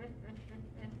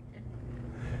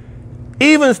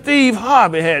 Even Steve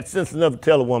Harvey had sense enough to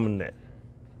tell a woman that.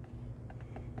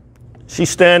 She's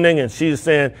standing and she's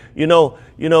saying, you know,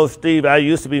 Steve, I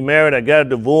used to be married. I got a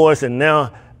divorce and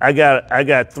now I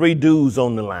got 3 dudes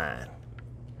on the line.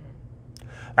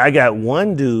 I got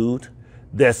one dude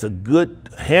that's a good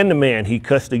handyman. He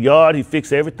cuts the yard. He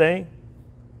fixes everything.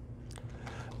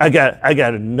 I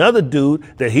got another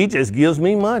dude that he just gives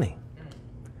me money.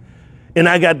 And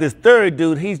I got this third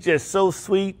dude. He's just so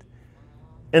sweet.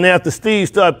 And after Steve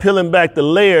started peeling back the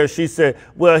layers, she said,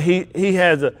 well, he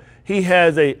has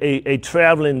a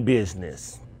traveling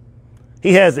business.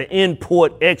 He has an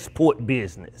import-export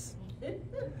business.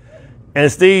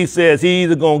 And Steve says he's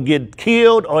either going to get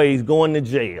killed or he's going to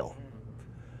jail.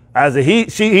 I said,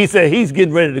 he said he's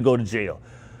getting ready to go to jail.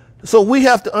 So we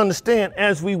have to understand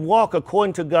as we walk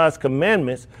according to God's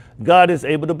commandments, God is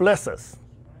able to bless us.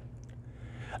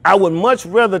 I would much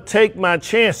rather take my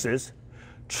chances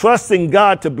trusting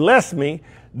God to bless me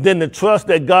than to trust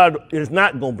that God is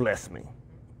not going to bless me.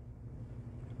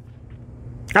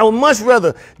 I would much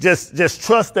rather just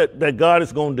trust that God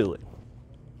is going to do it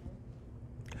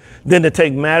than to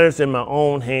take matters in my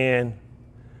own hand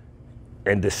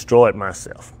and destroy it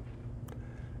myself.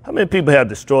 How many people have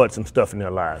destroyed some stuff in their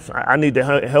lives? I need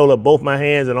to hold up both my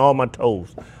hands and all my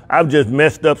toes. I've just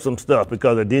messed up some stuff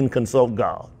because I didn't consult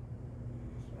God.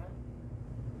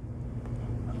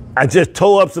 I just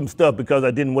tore up some stuff because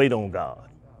I didn't wait on God.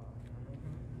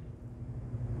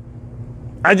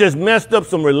 I just messed up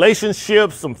some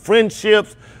relationships, some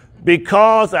friendships,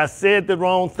 because I said the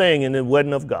wrong thing and it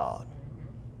wasn't of God.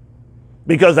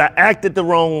 Because I acted the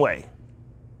wrong way.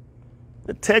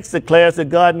 The text declares that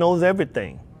God knows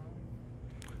everything.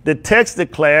 The text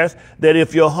declares that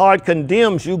if your heart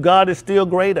condemns you, God is still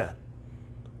greater.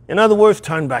 In other words,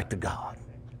 turn back to God.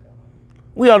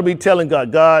 We ought to be telling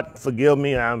God, God, forgive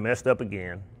me, I messed up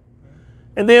again.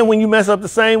 And then when you mess up the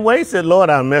same way, say, Lord,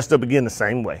 I messed up again the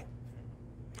same way.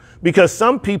 Because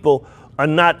some people are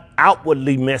not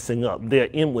outwardly messing up, they're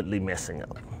inwardly messing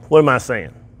up. What am I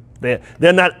saying?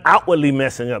 They're not outwardly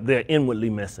messing up. They're inwardly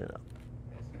messing up.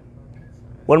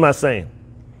 What am I saying?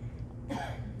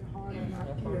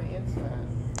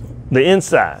 The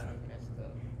inside.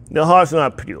 Their heart's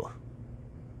not pure.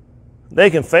 They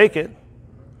can fake it.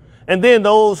 And then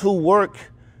those who work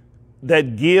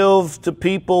that gives to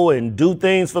people and do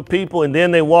things for people, and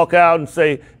then they walk out and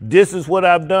say, this is what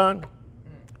I've done.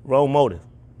 Wrong motive.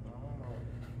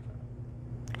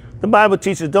 The Bible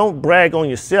teaches don't brag on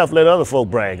yourself, let other folk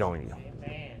brag on you.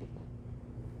 Amen.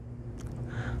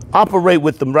 Operate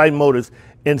with the right motives,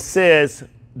 and says,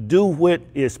 do what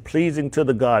is pleasing to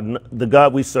the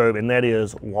God we serve, and that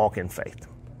is walk in faith.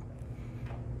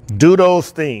 Do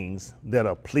those things that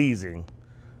are pleasing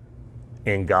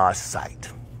in God's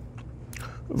sight.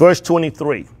 Verse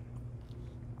 23.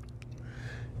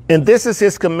 And this is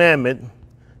his commandment,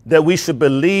 that we should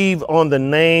believe on the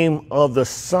name of the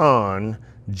Son,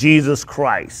 Jesus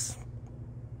Christ,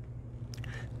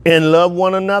 and love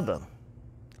one another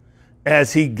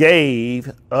as he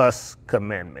gave us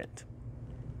commandment.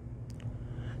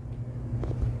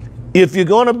 If you're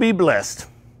going to be blessed,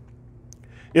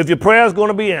 if your prayer is going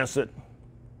to be answered,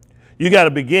 you got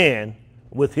to begin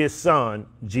with his Son,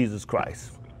 Jesus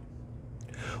Christ.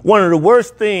 One of the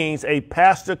worst things a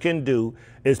pastor can do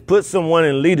is put someone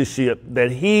in leadership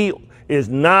that he is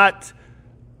not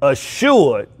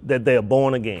assured that they are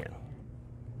born again.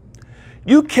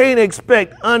 You can't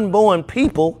expect unborn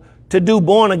people to do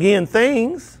born again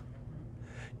things.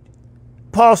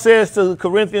 Paul says to the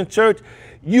Corinthian church,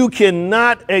 you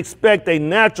cannot expect a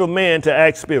natural man to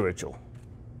act spiritual.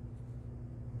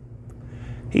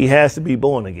 He has to be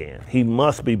born again. He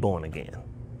must be born again.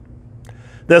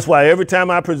 That's why every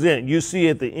time I present, you see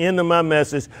at the end of my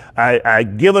message, I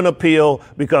give an appeal,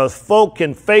 because folk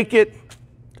can fake it.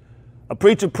 A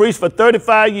preacher preached for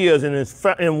 35 years, and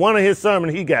in one of his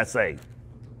sermons, he got saved.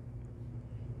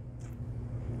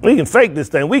 We can fake this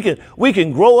thing. We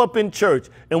can grow up in church,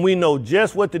 and we know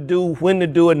just what to do, when to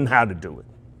do it, and how to do it.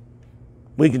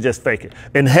 We can just fake it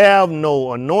and have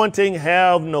no anointing,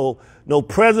 have no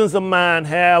presence of mind,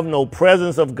 have no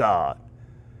presence of God,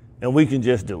 and we can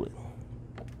just do it.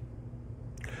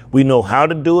 We know how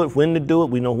to do it, when to do it.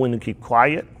 We know when to keep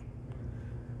quiet.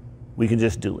 We can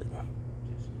just do it.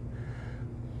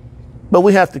 But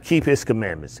we have to keep his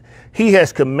commandments. He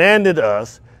has commanded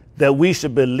us that we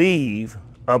should believe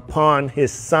upon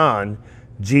his Son,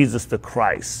 Jesus the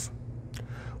Christ.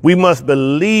 We must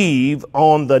believe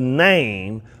on the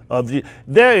name of Jesus.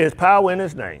 There is power in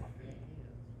his name.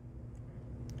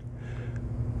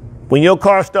 When your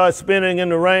car starts spinning in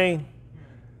the rain,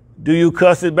 do you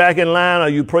cuss it back in line, or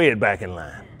you pray it back in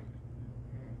line?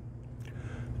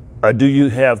 Or do you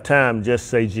have time just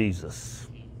say Jesus?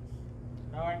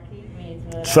 Lord, keep me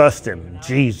to trust him,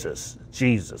 Jesus,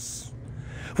 Jesus.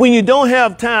 When you don't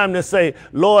have time to say,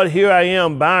 Lord, here I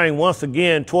am bowing once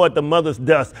again toward the mother's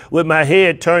dust, with my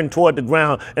head turned toward the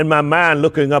ground and my mind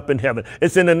looking up in heaven.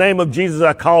 It's in the name of Jesus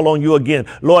I call on you again.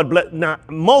 Lord, bless. Now,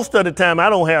 most of the time, I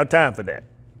don't have time for that.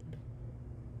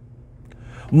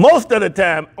 Most of the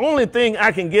time, only thing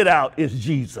I can get out is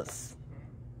Jesus,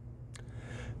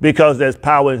 because there's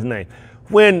power in his name.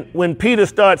 When Peter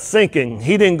starts sinking,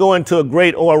 he didn't go into a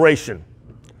great oration.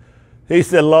 He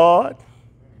said, Lord,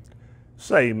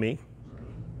 save me.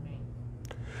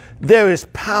 There is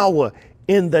power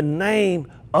in the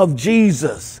name of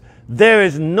Jesus. There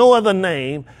is no other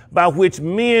name by which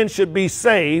men should be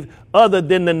saved other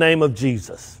than the name of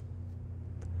Jesus.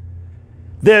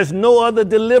 There's no other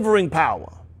delivering power.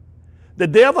 The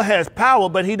devil has power,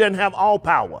 but he doesn't have all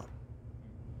power.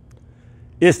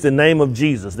 It's the name of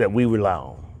Jesus that we rely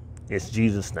on. It's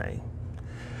Jesus' name.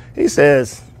 He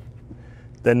says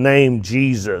the name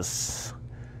Jesus,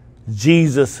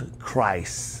 Jesus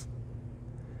Christ.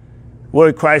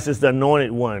 Word Christ is the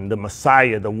anointed one, the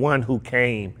Messiah, the one who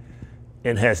came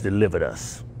and has delivered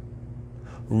us,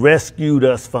 rescued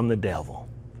us from the devil.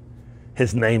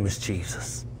 His name is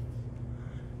Jesus.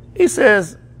 He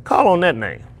says, call on that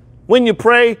name. When you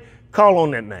pray, call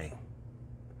on that name.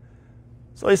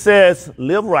 So he says,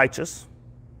 live righteous.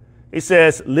 He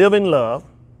says, live in love.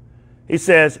 He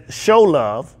says, show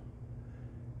love.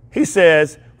 He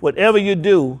says, whatever you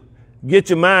do, get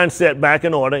your mindset back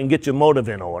in order and get your motive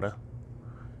in order.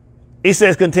 He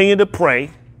says, continue to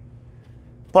pray.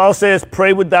 Paul says,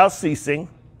 pray without ceasing.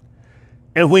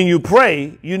 And when you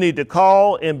pray, you need to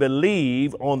call and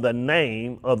believe on the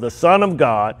name of the Son of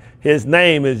God. His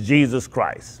name is Jesus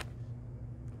Christ.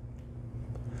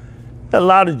 There are a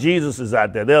lot of Jesuses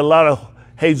out there. There are a lot of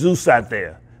Jesus out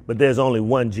there, but there's only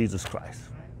one Jesus Christ.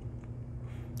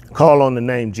 Call on the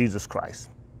name Jesus Christ.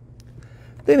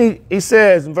 Then he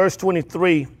says in verse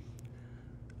 23,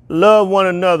 love one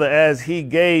another as he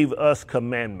gave us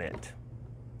commandment.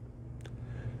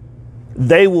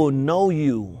 They will know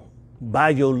you by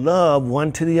your love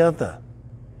one to the other.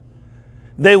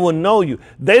 They will know you.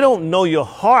 They don't know your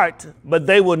heart, but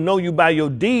they will know you by your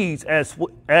deeds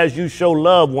as you show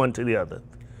love one to the other.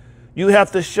 You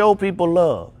have to show people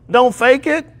love. Don't fake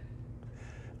it.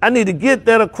 I need to get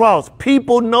that across.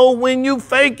 People know when you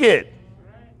fake it.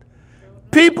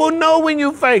 People know when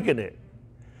you're faking it.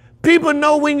 People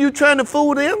know when you're trying to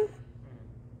fool them.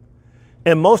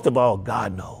 And most of all,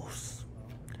 God knows.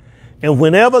 And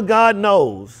whenever God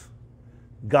knows,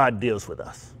 God deals with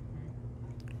us.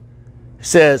 It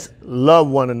says, love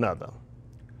one another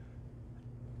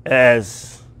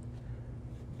as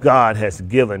God has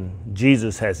given,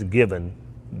 Jesus has given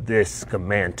this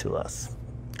command to us.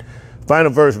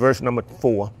 Final verse, verse number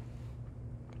 24.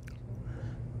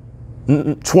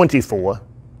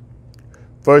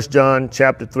 1 John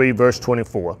chapter 3, verse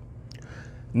 24.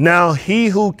 Now he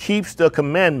who keeps the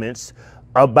commandments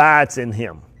abides in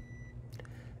him,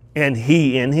 and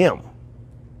he in him.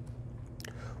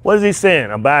 What is he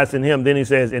saying? Abides in him. Then he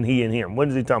says, and he in him. What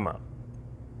is he talking about?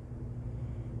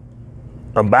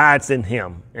 Abides in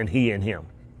him, and he in him.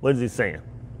 What is he saying?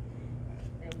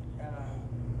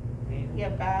 He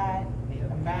abides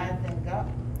in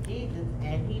God, Jesus,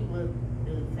 and he will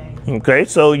do the same. Okay,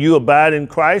 so you abide in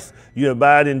Christ, you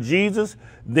abide in Jesus,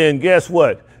 then guess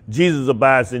what? Jesus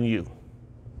abides in you.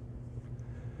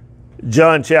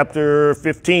 John chapter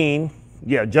 15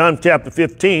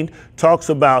 talks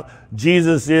about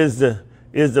Jesus is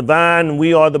the vine,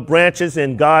 we are the branches,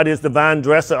 and God is the vine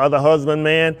dresser or the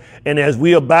husbandman. And as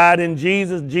we abide in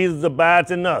Jesus, Jesus abides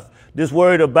in us. This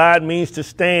word abide means to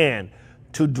stand,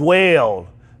 to dwell,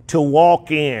 to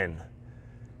walk in,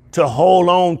 to hold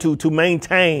on to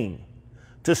maintain,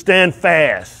 to stand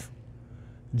fast.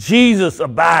 Jesus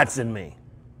abides in me.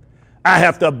 I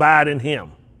have to abide in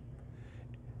him.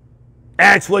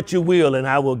 Ask what you will, and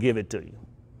I will give it to you.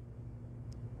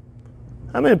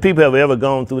 How many people have ever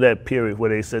gone through that period where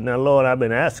they said, now, Lord, I've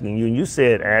been asking you, and you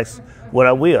said, ask what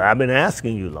I will. I've been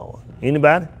asking you, Lord.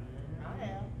 Anybody? I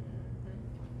have.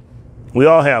 We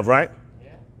all have, right?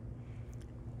 Yeah.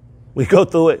 We go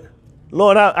through it.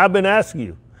 Lord, I've been asking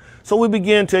you. So we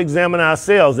begin to examine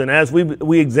ourselves. And as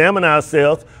we examine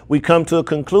ourselves, we come to a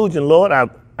conclusion. Lord,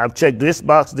 I've checked this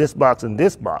box, and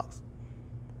this box.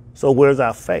 So where's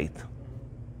our faith?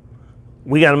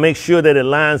 We got to make sure that it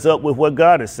lines up with what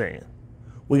God is saying.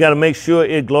 We got to make sure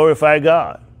it glorifies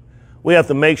God. We have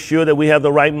to make sure that we have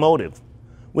the right motive.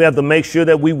 We have to make sure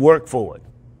that we work for it.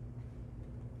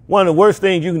 One of the worst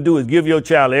things you can do is give your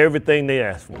child everything they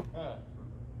ask for.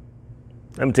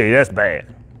 Let me tell you, that's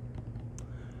bad.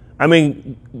 I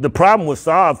mean, the problem was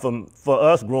solved for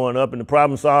us growing up, and the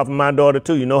problem solved for my daughter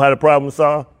too. You know how the problem was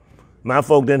solved? My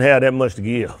folk didn't have that much to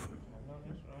give.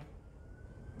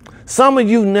 Some of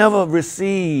you never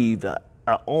received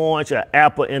an orange, an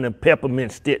apple, and a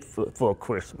peppermint stick for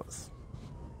Christmas.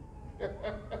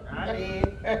 I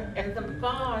did. And some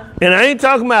fun. And I ain't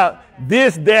talking about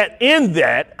this, that, and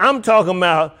that. I'm talking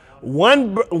about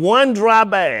one dry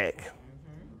bag.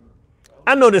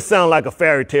 I know this sounds like a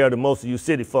fairy tale to most of you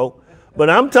city folk, but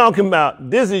I'm talking about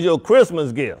this is your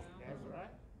Christmas gift. That's right.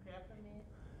 Peppermint,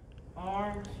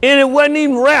 orange. And it wasn't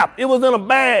even wrapped. It was in a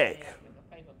bag.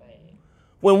 Paper bag.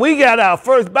 When we got our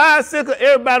first bicycle,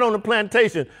 everybody on the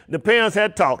plantation, the parents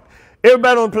had talked.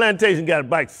 Everybody on the plantation got a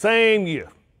bike same year.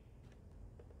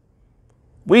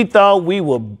 We thought we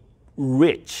were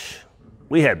rich.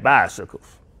 We had bicycles,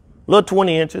 little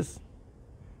 20 inches.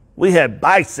 We had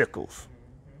bicycles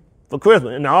for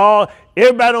Christmas, and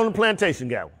everybody on the plantation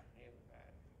got one.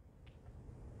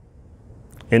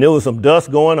 And there was some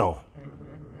dust going on.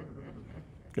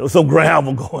 There was some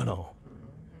gravel going on.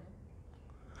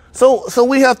 So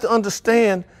we have to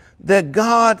understand that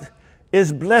God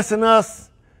is blessing us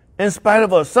in spite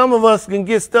of us. Some of us can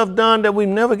get stuff done that we've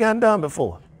never gotten done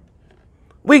before.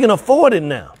 We can afford it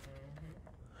now.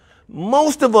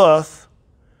 Most of us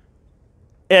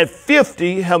at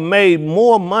 50 have made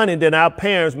more money than our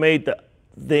parents made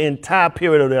the entire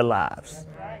period of their lives. That's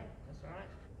right. That's right.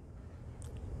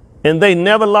 And they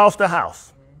never lost a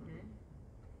house.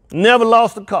 Never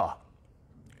lost a car.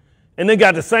 And they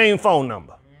got the same phone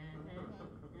number.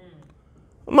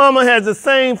 Mama has the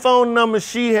same phone number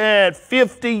she had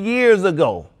 50 years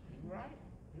ago.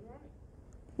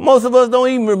 Most of us don't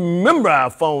even remember our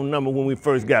phone number when we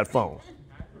first got phones.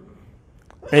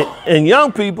 And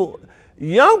young people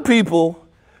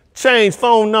change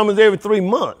phone numbers every 3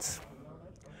 months.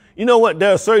 You know what?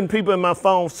 There are certain people in my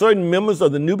phone, certain members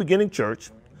of the New Beginning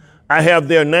Church. I have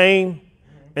their name,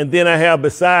 and then I have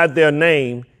beside their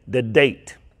name the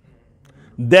date.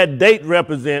 That date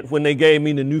represents when they gave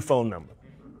me the new phone number.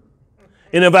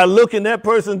 And if I look in that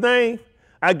person's name,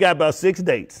 I got about 6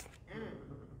 dates.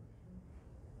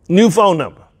 New phone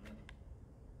number.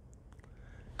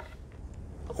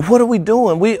 What are we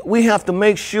doing? We have to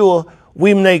make sure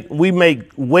we make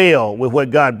well with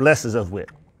what God blesses us with.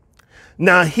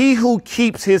 Now, he who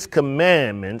keeps his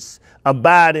commandments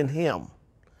abide in him,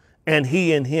 and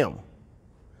he in him.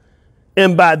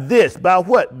 And by this, by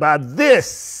what? By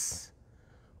this,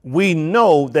 we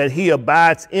know that he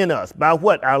abides in us. By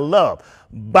what? Our love.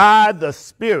 By the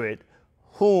Spirit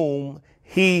whom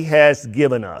he has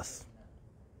given us.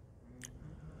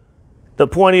 The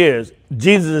point is,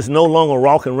 Jesus is no longer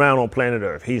walking around on planet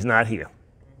Earth. He's not here.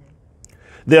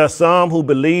 There are some who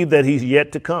believe that he's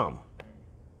yet to come.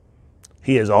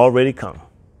 He has already come.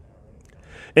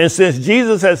 And since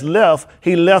Jesus has left,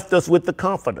 he left us with the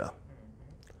Comforter,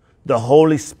 the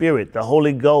Holy Spirit, the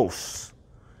Holy Ghost.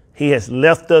 He has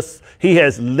left us. He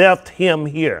has left him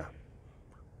here.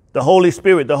 The Holy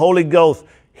Spirit, the Holy Ghost,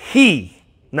 he,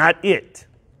 not it.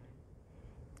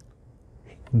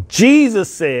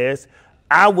 Jesus says,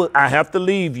 I have to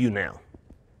leave you now.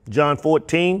 John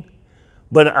 14.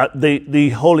 But the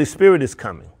Holy Spirit is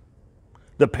coming.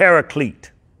 The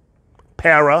Paraclete.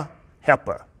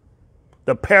 Helper.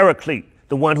 The Paraclete,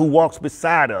 the one who walks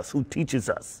beside us, who teaches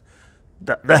us.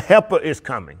 The Helper is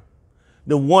coming.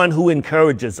 The one who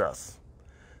encourages us.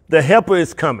 The Helper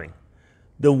is coming.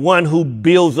 The one who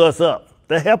builds us up.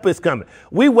 The Helper is coming.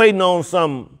 We waiting on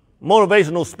some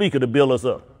motivational speaker to build us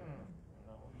up.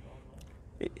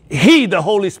 He, the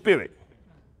Holy Spirit.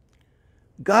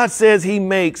 God says he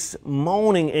makes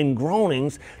moaning and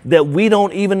groanings that we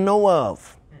don't even know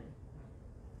of.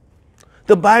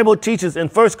 The Bible teaches in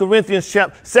 2 Corinthians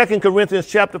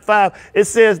chapter 5, it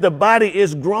says the body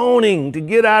is groaning to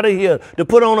get out of here, to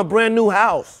put on a brand new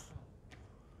house.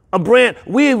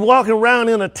 We're walking around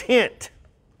in a tent.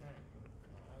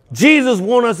 Jesus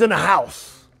wants us in a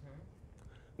house.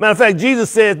 Matter of fact, Jesus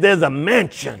says there's a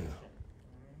mansion.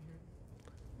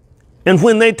 And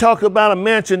when they talk about a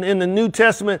mansion in the New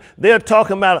Testament, they're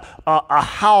talking about a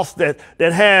house that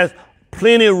has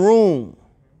plenty of room,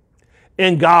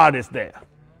 and God is there.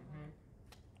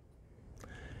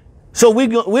 So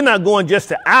we're not going just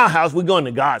to our house, we're going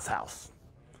to God's house.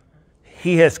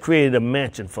 He has created a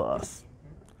mansion for us.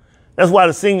 That's why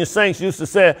the senior saints used to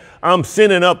say, I'm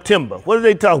sending up timber. What are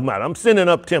they talking about? I'm sending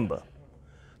up timber.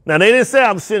 Now, they didn't say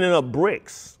I'm sending up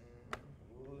bricks.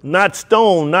 Not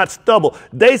stone, not stubble.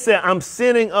 They say I'm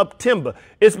sending up timber.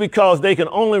 It's because they can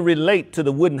only relate to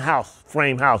the wooden house,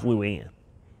 frame house we were in.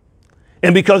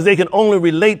 And because they can only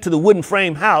relate to the wooden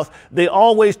frame house, they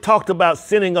always talked about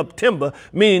sending up timber,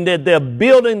 meaning that they're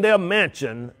building their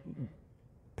mansion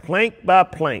plank by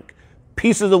plank,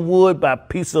 pieces of wood by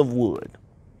piece of wood.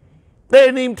 They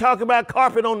didn't even talk about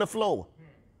carpet on the floor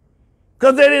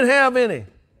because they didn't have any.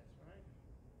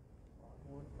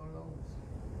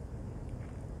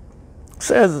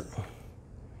 Says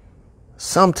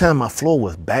sometime my floor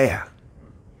was bare.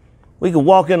 We could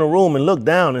walk in a room and look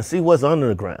down and see what's under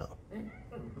the ground.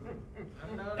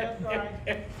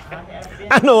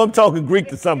 I know I'm talking Greek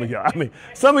to some of y'all. I mean,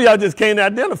 some of y'all just can't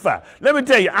identify. Let me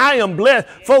tell you, I am blessed.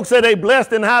 Folks say they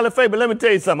blessed and highly favored. Let me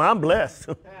tell you something. I'm blessed.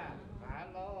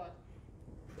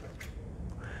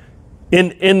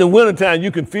 In the wintertime,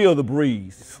 you can feel the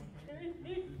breeze.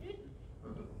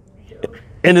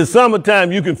 In the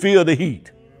summertime, you can feel the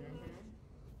heat.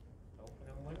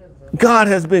 God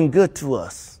has been good to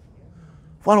us.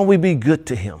 Why don't we be good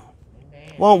to him?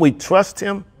 Why don't we trust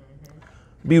him?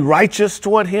 Be righteous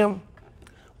toward him?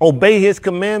 Obey his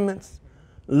commandments?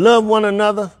 Love one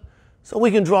another so we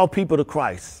can draw people to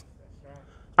Christ.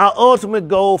 Our ultimate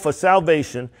goal for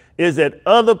salvation is that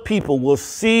other people will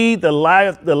see the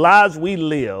lives we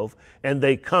live and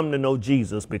they come to know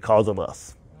Jesus because of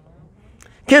us.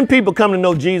 Can people come to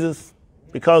know Jesus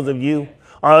because of you?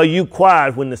 Or are you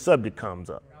quiet when the subject comes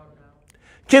up?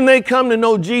 Can they come to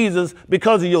know Jesus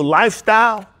because of your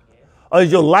lifestyle? Or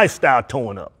is your lifestyle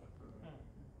torn up?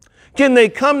 Can they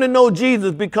come to know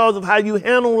Jesus because of how you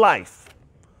handle life?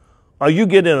 Or you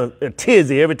get in a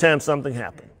tizzy every time something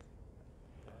happens?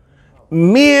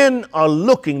 Men are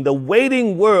looking, the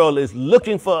waiting world is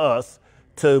looking for us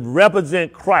to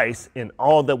represent Christ in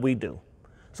all that we do.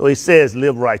 So he says,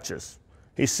 live righteous.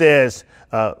 He says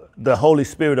the Holy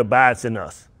Spirit abides in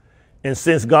us. And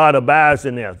since God abides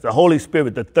in us, the Holy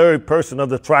Spirit, the third person of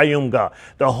the triune God,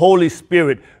 the Holy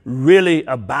Spirit really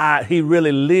abides. He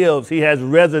really lives. He has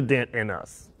resident in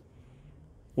us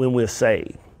when we're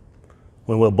saved,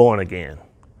 when we're born again,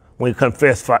 when we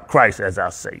confess Christ as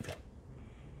our Savior.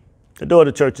 The door of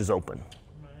the church is open.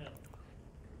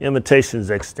 Invitation is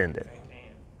extended.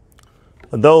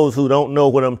 For those who don't know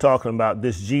what I'm talking about,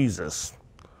 this Jesus,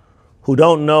 who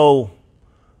don't know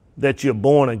that you're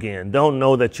born again, don't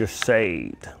know that you're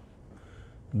saved,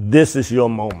 this is your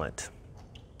moment.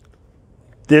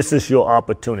 This is your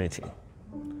opportunity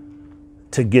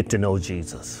to get to know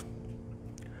Jesus.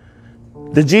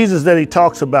 The Jesus that he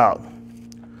talks about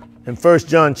in 1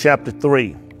 John chapter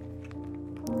 3,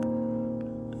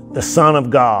 the Son of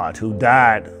God who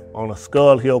died on a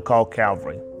skull hill called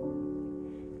Calvary,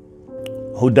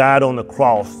 who died on the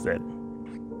cross that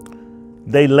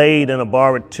they laid in a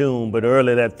borrowed tomb, but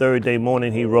early that third day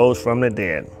morning he rose from the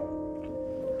dead.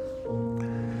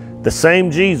 The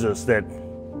same Jesus that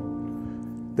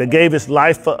gave his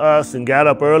life for us and got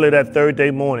up early that third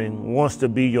day morning wants to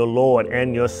be your Lord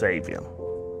and your Savior.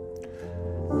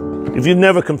 If you've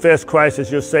never confessed Christ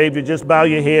as your Savior, just bow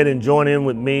your head and join in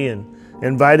with me and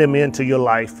invite him into your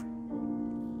life.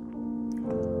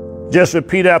 Just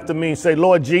repeat after me and say,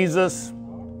 Lord Jesus,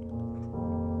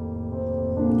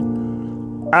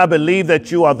 I believe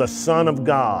that you are the Son of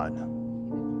God.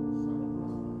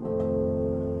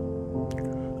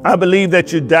 I believe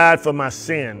that you died for my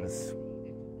sins.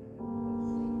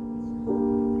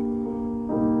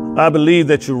 I believe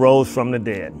that you rose from the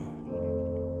dead.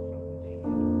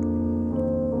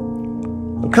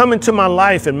 Come into my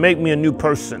life and make me a new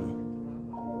person.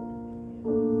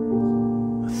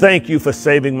 Thank you for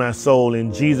saving my soul.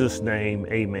 In Jesus' name,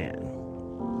 amen.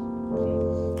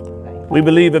 We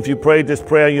believe if you prayed this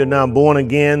prayer, you're now born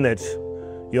again, that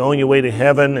you're on your way to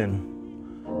heaven, and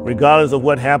regardless of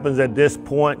what happens at this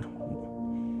point,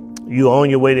 you're on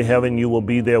your way to heaven. You will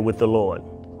be there with the Lord.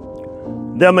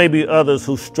 There may be others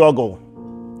who struggle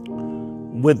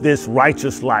with this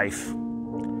righteous life.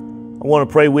 I want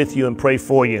to pray with you and pray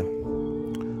for you.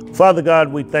 Father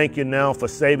God, we thank you now for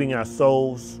saving our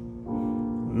souls.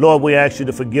 Lord, we ask you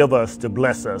to forgive us, to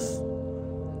bless us,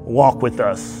 walk with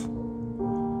us.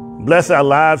 Bless our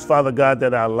lives, Father God,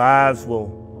 that our lives will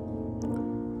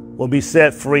be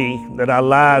set free, that our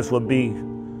lives will be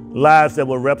lives that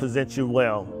will represent you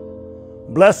well.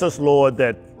 Bless us, Lord,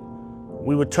 that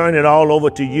we would turn it all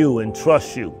over to you and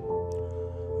trust you.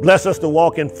 Bless us to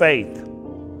walk in faith.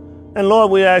 And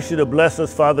Lord, we ask you to bless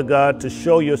us, Father God, to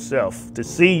show yourself, to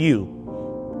see you.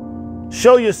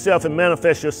 Show yourself and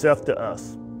manifest yourself to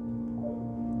us.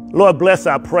 Lord, bless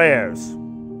our prayers.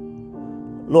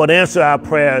 Lord, answer our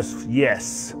prayers,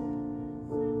 yes.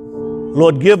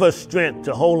 Lord, give us strength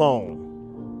to hold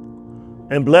on.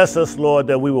 And bless us, Lord,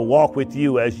 that we will walk with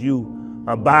you as you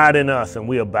abide in us and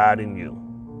we abide in you.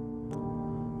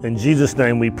 In Jesus'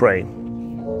 name we pray.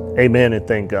 Amen and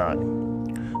thank God.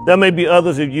 There may be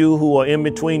others of you who are in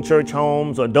between church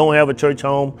homes or don't have a church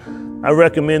home. I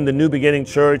recommend the New Beginning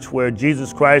Church, where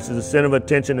Jesus Christ is the center of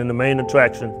attention and the main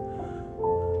attraction.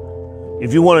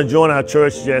 If you want to join our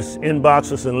church, just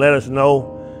inbox us and let us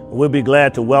know. We'll be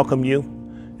glad to welcome you.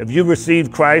 If you've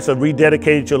received Christ or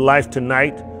rededicated your life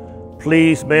tonight,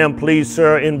 please, ma'am, please,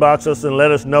 sir, inbox us and let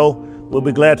us know. We'll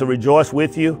be glad to rejoice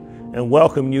with you and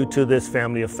welcome you to this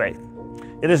family of faith.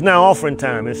 It is now offering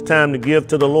time. It's time to give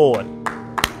to the Lord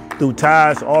through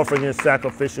tithes, offering, and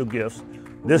sacrificial gifts.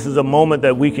 This is a moment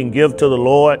that we can give to the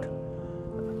Lord,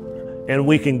 and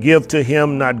we can give to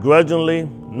him not grudgingly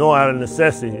nor out of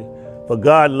necessity, for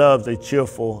God loves a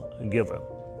cheerful giver.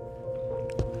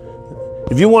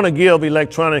 If you want to give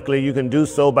electronically, you can do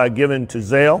so by giving to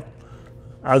Zelle.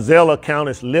 Our Zelle account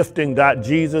is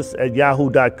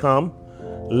lifting.jesus@yahoo.com.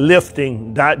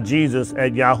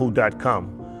 lifting.jesus@yahoo.com.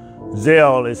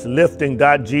 Zelle is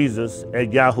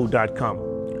lifting.jesus@yahoo.com.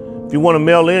 If you want to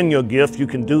mail in your gift, you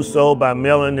can do so by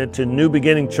mailing it to New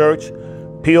Beginning Church,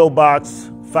 P.O. Box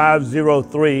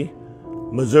 503,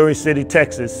 Missouri City,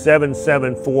 Texas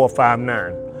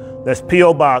 77459. That's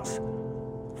P.O. Box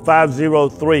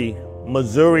 503,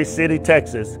 Missouri City,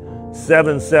 Texas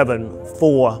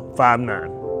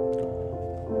 77459.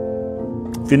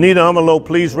 If you need an envelope,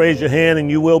 please raise your hand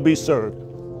and you will be served.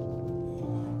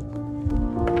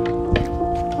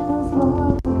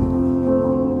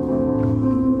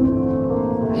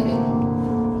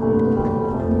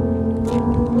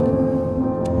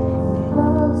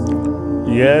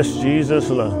 Yes, Jesus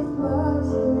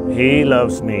loves. He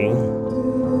loves me.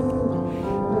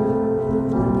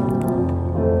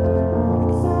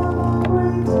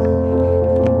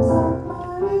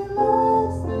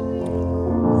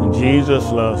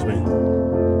 Jesus loves me.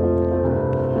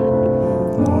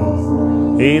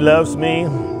 He loves me.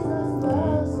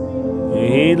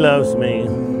 He loves me.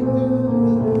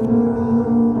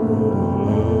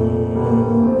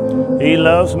 He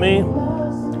loves me.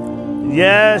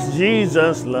 Yes,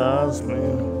 Jesus loves me.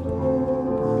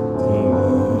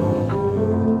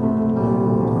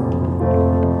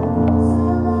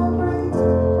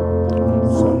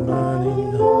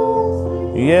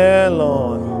 Yeah,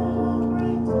 Lord.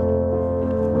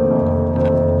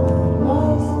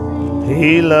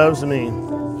 He loves me.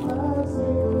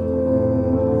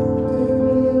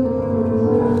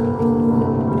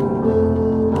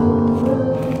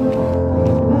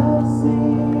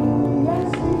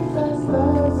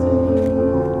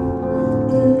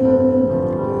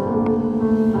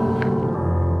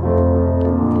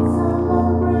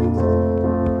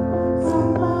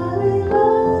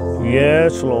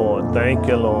 Yes, Lord. Thank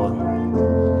you, Lord.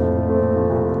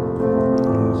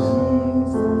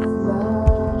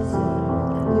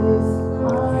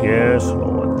 Yes,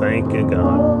 Lord. Thank you,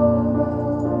 God.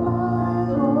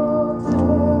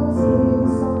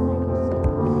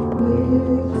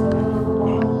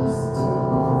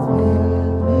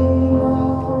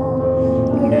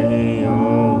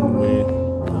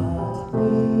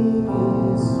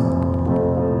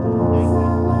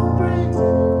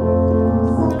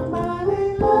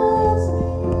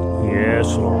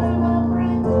 Yes, Lord.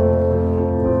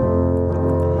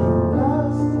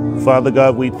 Father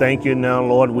God, we thank you now,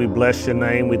 Lord. We bless your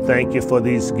name. We thank you for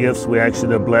these gifts. We ask you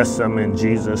to bless them in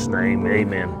Jesus' name.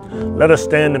 Amen. Let us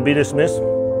stand and be dismissed. He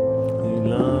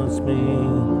loves me.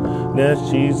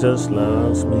 Yes, Jesus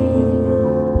loves me.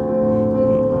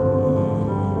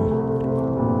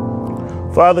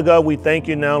 Father God, we thank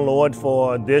you now, Lord,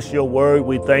 for this, your word.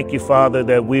 We thank you, Father,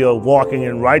 that we are walking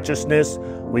in righteousness.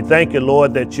 We thank you,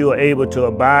 Lord, that you are able to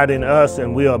abide in us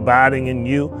and we are abiding in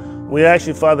you. We ask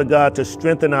you, Father God, to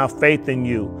strengthen our faith in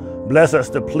you. Bless us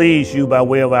to please you by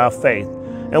way of our faith.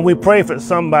 And we pray for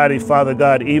somebody, Father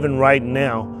God, even right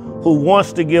now, who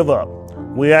wants to give up.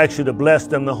 We ask you to bless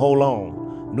them to hold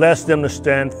on. Bless them to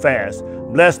stand fast.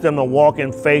 Bless them to walk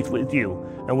in faith with you.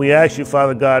 And we ask you,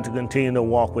 Father God, to continue to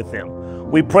walk with them.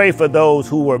 We pray for those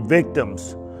who were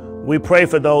victims. We pray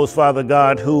for those, Father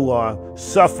God, who are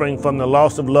suffering from the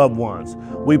loss of loved ones.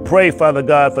 We pray, Father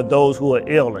God, for those who are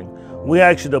ailing. We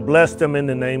ask you to bless them in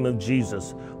the name of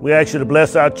Jesus. We ask you to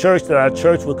bless our church, that our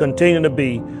church will continue to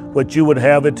be what you would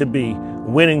have it to be,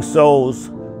 winning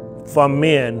souls from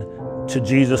men to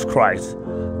Jesus Christ.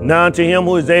 Now unto him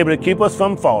who is able to keep us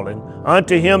from falling,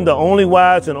 unto him the only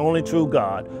wise and only true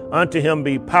God, unto him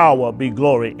be power, be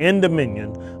glory, and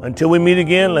dominion. Until we meet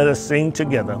again, let us sing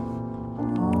together.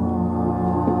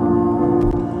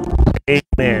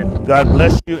 Amen. God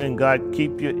bless you and God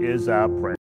keep you is our prayer.